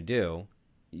you were going to do.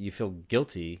 You feel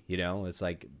guilty, it's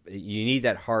like you need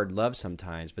that hard love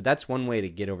sometimes. But that's one way to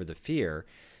get over the fear,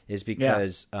 is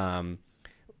because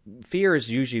fear is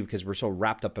usually because we're so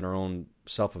wrapped up in our own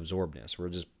self-absorbedness. We're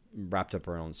just wrapped up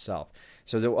in our own self.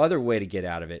 So the other way to get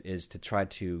out of it is to try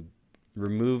to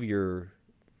remove your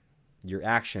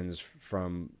actions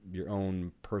from your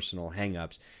own personal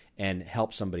hangups and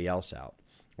help somebody else out,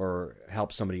 or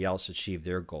help somebody else achieve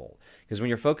their goal. Because when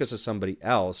you're focused on somebody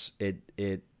else, it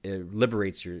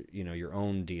liberates your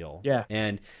own deal. Yeah.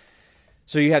 And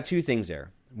so you have two things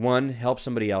there. One, help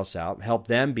somebody else out, help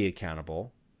them be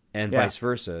accountable, and vice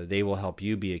versa. They will help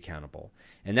you be accountable.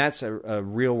 And that's a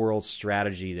real world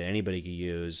strategy that anybody can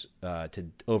use to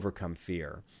overcome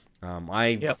fear.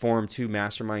 I formed 2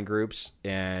 mastermind groups,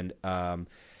 and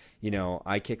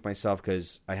I kicked myself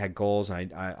because I had goals,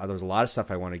 and there was a lot of stuff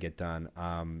I wanted to get done.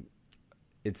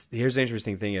 Here's the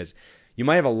interesting thing is, you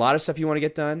might have a lot of stuff you want to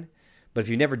get done, but if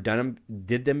you've never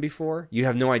did them before, you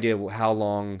have no idea how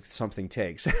long something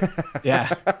takes.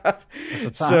 Yeah.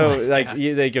 So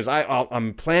because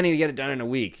I'm planning to get it done in a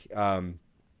week.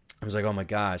 I was like, oh my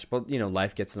gosh. Well,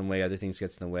 life gets in the way, other things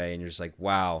gets in the way, and you're just like,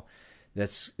 wow,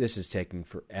 this is taking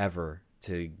forever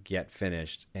to get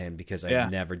finished, and because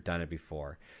I've never done it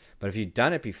before. But if you've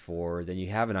done it before, then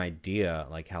you have an idea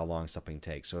like how long something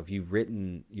takes. So if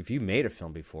you made a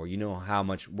film before, you know how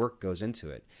much work goes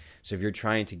into it. So if you're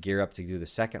trying to gear up to do the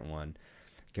second one,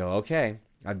 go, okay,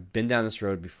 I've been down this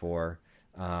road before.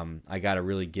 I got to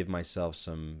really give myself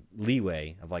some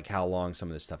leeway of like how long some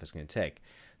of this stuff is going to take.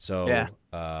 So,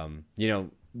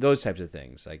 those types of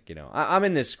things. Like, I'm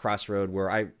in this crossroad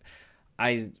where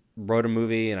I wrote a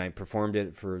movie and I performed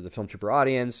it for the Film Trooper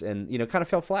audience, and kind of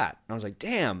fell flat. And I was like,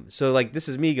 damn. So like this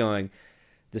is me going,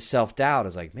 the self-doubt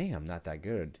is like, man, I'm not that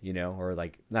good, or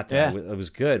like not that it was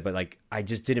good, but like I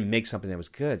just didn't make something that was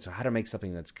good. So how to make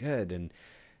something that's good? And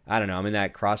I don't know. I'm in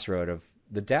that crossroad of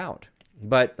the doubt.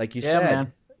 But like you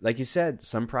said,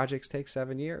 some projects take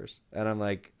 7 years, and I'm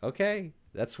like, okay,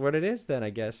 that's what it is then, I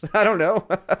guess. I don't know.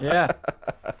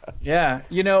 Yeah.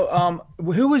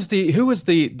 Who was the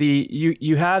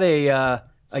you had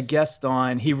a guest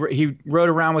on, he rode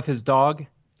around with his dog?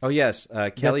 Oh yes.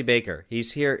 Kelly Baker.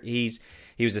 He's here. He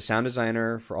was a sound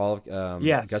designer for all of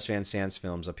Gus Van Sant's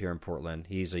films up here in Portland.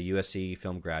 He's a USC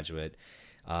film graduate.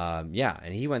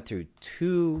 And he went through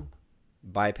 2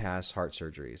 bypass heart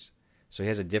surgeries. So he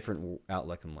has a different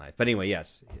outlook in life. But anyway,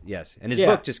 yes. And his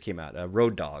book just came out,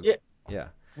 Road Dog. Yeah.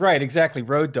 Right, exactly.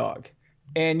 Road Dog.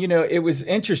 And, it was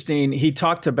interesting. He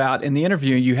talked about in the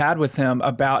interview you had with him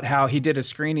about how he did a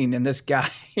screening, and this guy,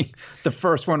 the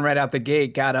first one right out the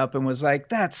gate, got up and was like,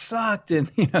 that sucked. And,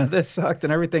 this sucked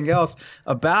and everything else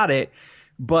about it.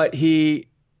 But and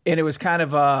it was kind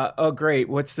of oh, great,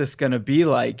 what's this going to be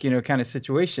like, kind of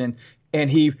situation. And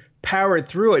he powered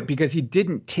through it because he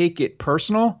didn't take it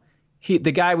personal.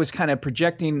 The guy was kind of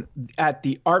projecting at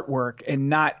the artwork and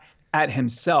not at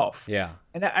himself. Yeah.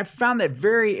 And I found that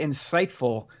very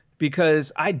insightful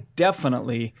because I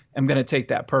definitely am going to take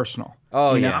that personal.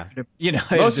 Oh, yeah.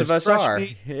 Most of us are.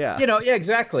 Yeah. Yeah,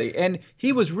 exactly. And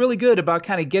he was really good about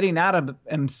kind of getting out of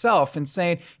himself and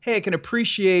saying, hey, I can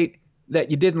appreciate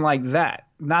that you didn't like that.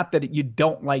 Not that you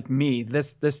don't like me,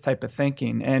 this type of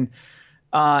thinking. And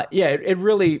it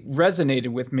really resonated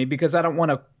with me because I don't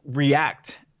want to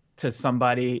react to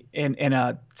somebody in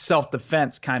a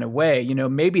self-defense kind of way.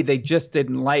 Maybe they just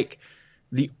didn't like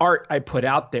the art I put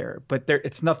out there, but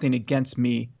it's nothing against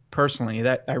me personally.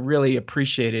 That I really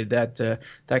appreciated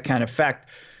that kind of fact.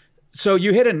 So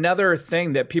you hit another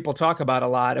thing that people talk about a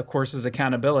lot, of course, is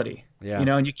accountability. Yeah.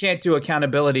 And you can't do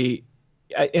accountability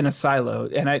in a silo.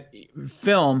 And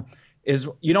film is,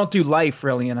 you don't do life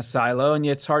really in a silo, and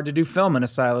it's hard to do film in a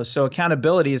silo. So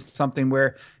accountability is something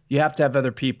where you have to have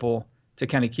other people to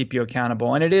kind of keep you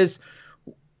accountable. And it is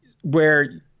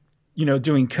where,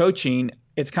 doing coaching,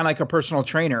 it's kind of like a personal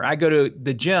trainer. I go to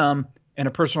the gym and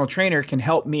a personal trainer can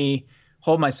help me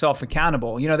hold myself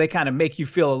accountable. They kind of make you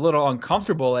feel a little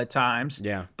uncomfortable at times,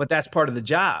 yeah, but that's part of the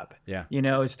job. Yeah.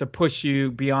 Is to push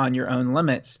you beyond your own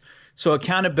limits. So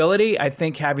accountability, I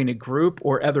think having a group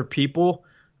or other people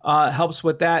helps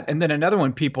with that. And then another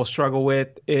one people struggle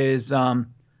with is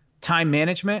time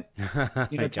management,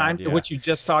 time, which you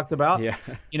just talked about. Yeah.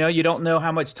 You don't know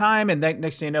how much time, and then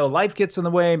next thing you know, life gets in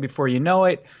the way, and before you know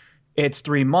it, it's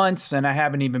 3 months and I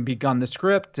haven't even begun the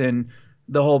script and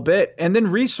the whole bit. And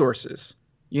then resources,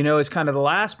 is kind of the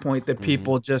last point that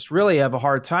people just really have a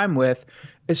hard time with,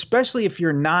 especially if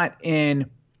you're not in,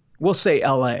 we'll say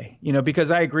LA,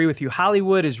 because I agree with you.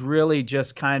 Hollywood is really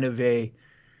just kind of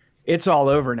it's all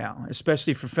over now,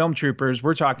 especially for film troopers.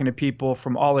 We're talking to people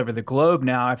from all over the globe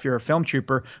now if you're a film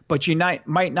trooper, but you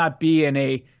might not be in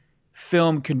a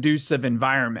film conducive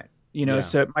environment,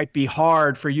 so it might be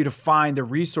hard for you to find the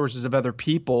resources of other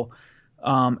people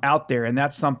out there. And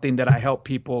that's something that I help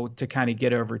people to kind of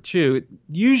get over too.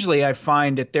 Usually I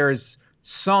find that there is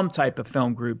some type of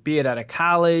film group, be it at a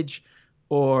college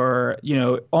or,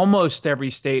 almost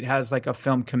every state has like a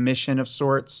film commission of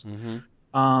sorts.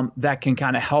 That can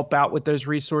kind of help out with those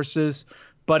resources.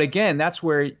 But again, that's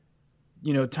where,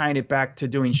 tying it back to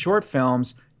doing short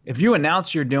films, if you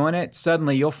announce you're doing it,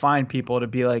 suddenly you'll find people to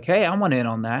be like, hey, I want in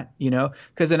on that,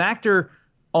 because an actor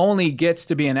only gets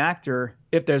to be an actor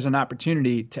if there's an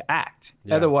opportunity to act.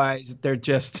 Yeah. Otherwise, they're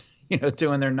just,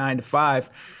 doing their 9 to 5,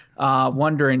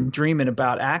 dreaming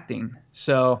about acting.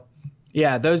 So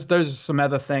yeah, those are some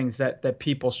other things that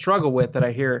people struggle with that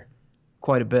I hear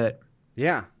quite a bit.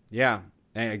 Yeah.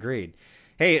 I agreed.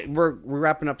 Hey, we're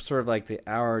wrapping up sort of like the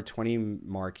hour 20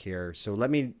 mark here. So let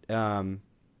me know,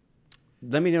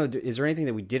 is there anything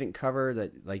that we didn't cover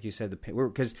that, like you said,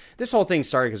 because this whole thing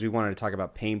started because we wanted to talk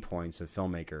about pain points of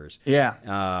filmmakers. Yeah.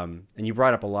 And you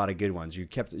brought up a lot of good ones.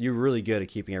 You're really good at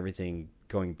keeping everything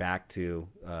going back to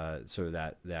sort of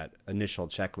that initial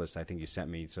checklist I think you sent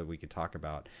me so we could talk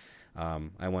about.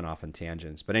 I went off on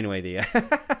tangents, but anyway,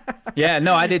 Yeah,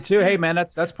 no, I did too. Hey, man,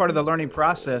 that's part of the learning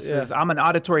process. Yeah. Is I'm an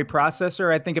auditory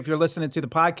processor. I think if you're listening to the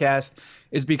podcast,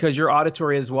 is because you're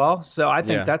auditory as well. So I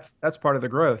think that's part of the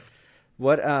growth.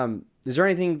 What is there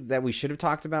anything that we should have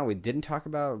talked about we didn't talk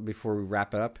about before we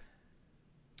wrap it up?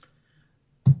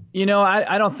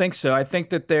 I don't think so. I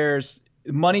think that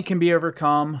money can be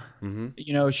overcome.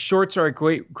 Shorts are a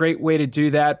great way to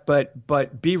do that,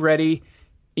 but be ready.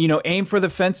 Aim for the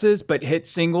fences, but hit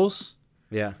singles.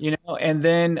 Yeah. And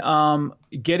then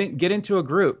get into a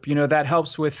group. That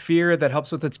helps with fear, that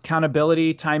helps with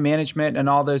accountability, time management, and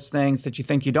all those things that you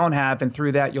think you don't have. And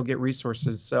through that, you'll get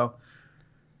resources. So,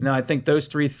 I think those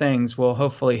 3 things will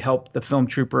hopefully help the film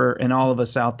trooper and all of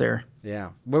us out there. Yeah.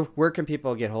 Where can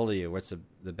people get hold of you? What's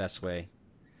the best way?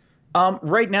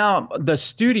 Right now, the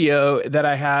studio that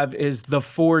I have is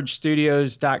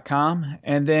theforgestudios.com.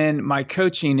 And then my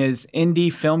coaching is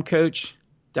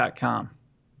indiefilmcoach.com.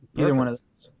 Either one of those.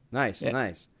 Nice,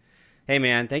 nice. Hey,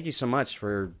 man, thank you so much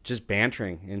for just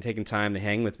bantering and taking time to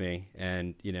hang with me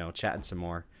and, chatting some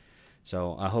more.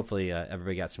 So hopefully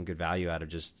everybody got some good value out of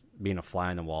just being a fly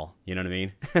on the wall. You know what I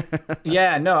mean?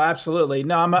 Yeah, no, absolutely.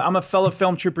 No, I'm a fellow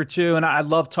film trooper too, and I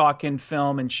love talking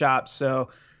film and shop. So,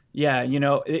 Yeah,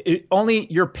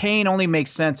 your pain only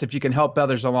makes sense if you can help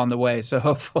others along the way. So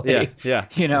hopefully,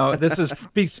 this is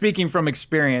speaking from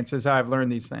experience is how I've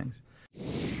learned these things.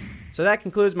 So that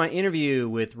concludes my interview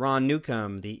with Ron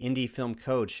Newcomb, the indie film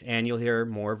coach, and you'll hear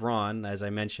more of Ron, as I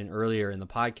mentioned earlier in the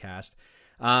podcast.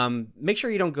 Make sure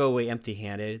you don't go away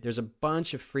empty-handed. There's a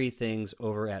bunch of free things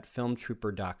over at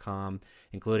filmtrooper.com,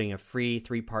 including a free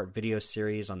 3-part video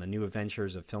series on the new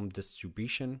adventures of film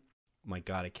distribution. Oh my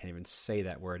God, I can't even say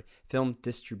that word. Film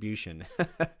distribution.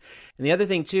 And the other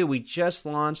thing, too, we just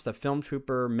launched the Film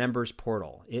Trooper Members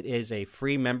Portal. It is a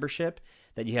free membership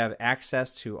that you have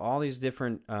access to all these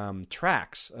different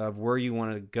tracks of where you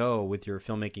want to go with your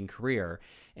filmmaking career.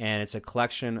 And it's a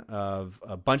collection of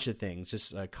a bunch of things,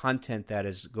 just content that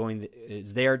is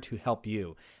there to help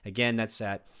you. Again, that's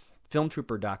at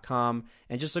filmtrooper.com,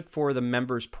 and just look for the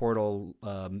Members Portal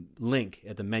link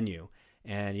at the menu,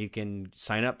 and you can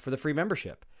sign up for the free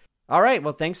membership. All right,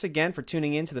 well, thanks again for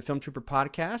tuning in to the Film Trooper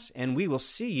podcast, and we will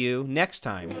see you next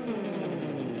time.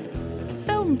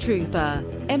 Film Trooper,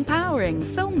 empowering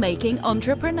filmmaking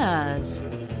entrepreneurs.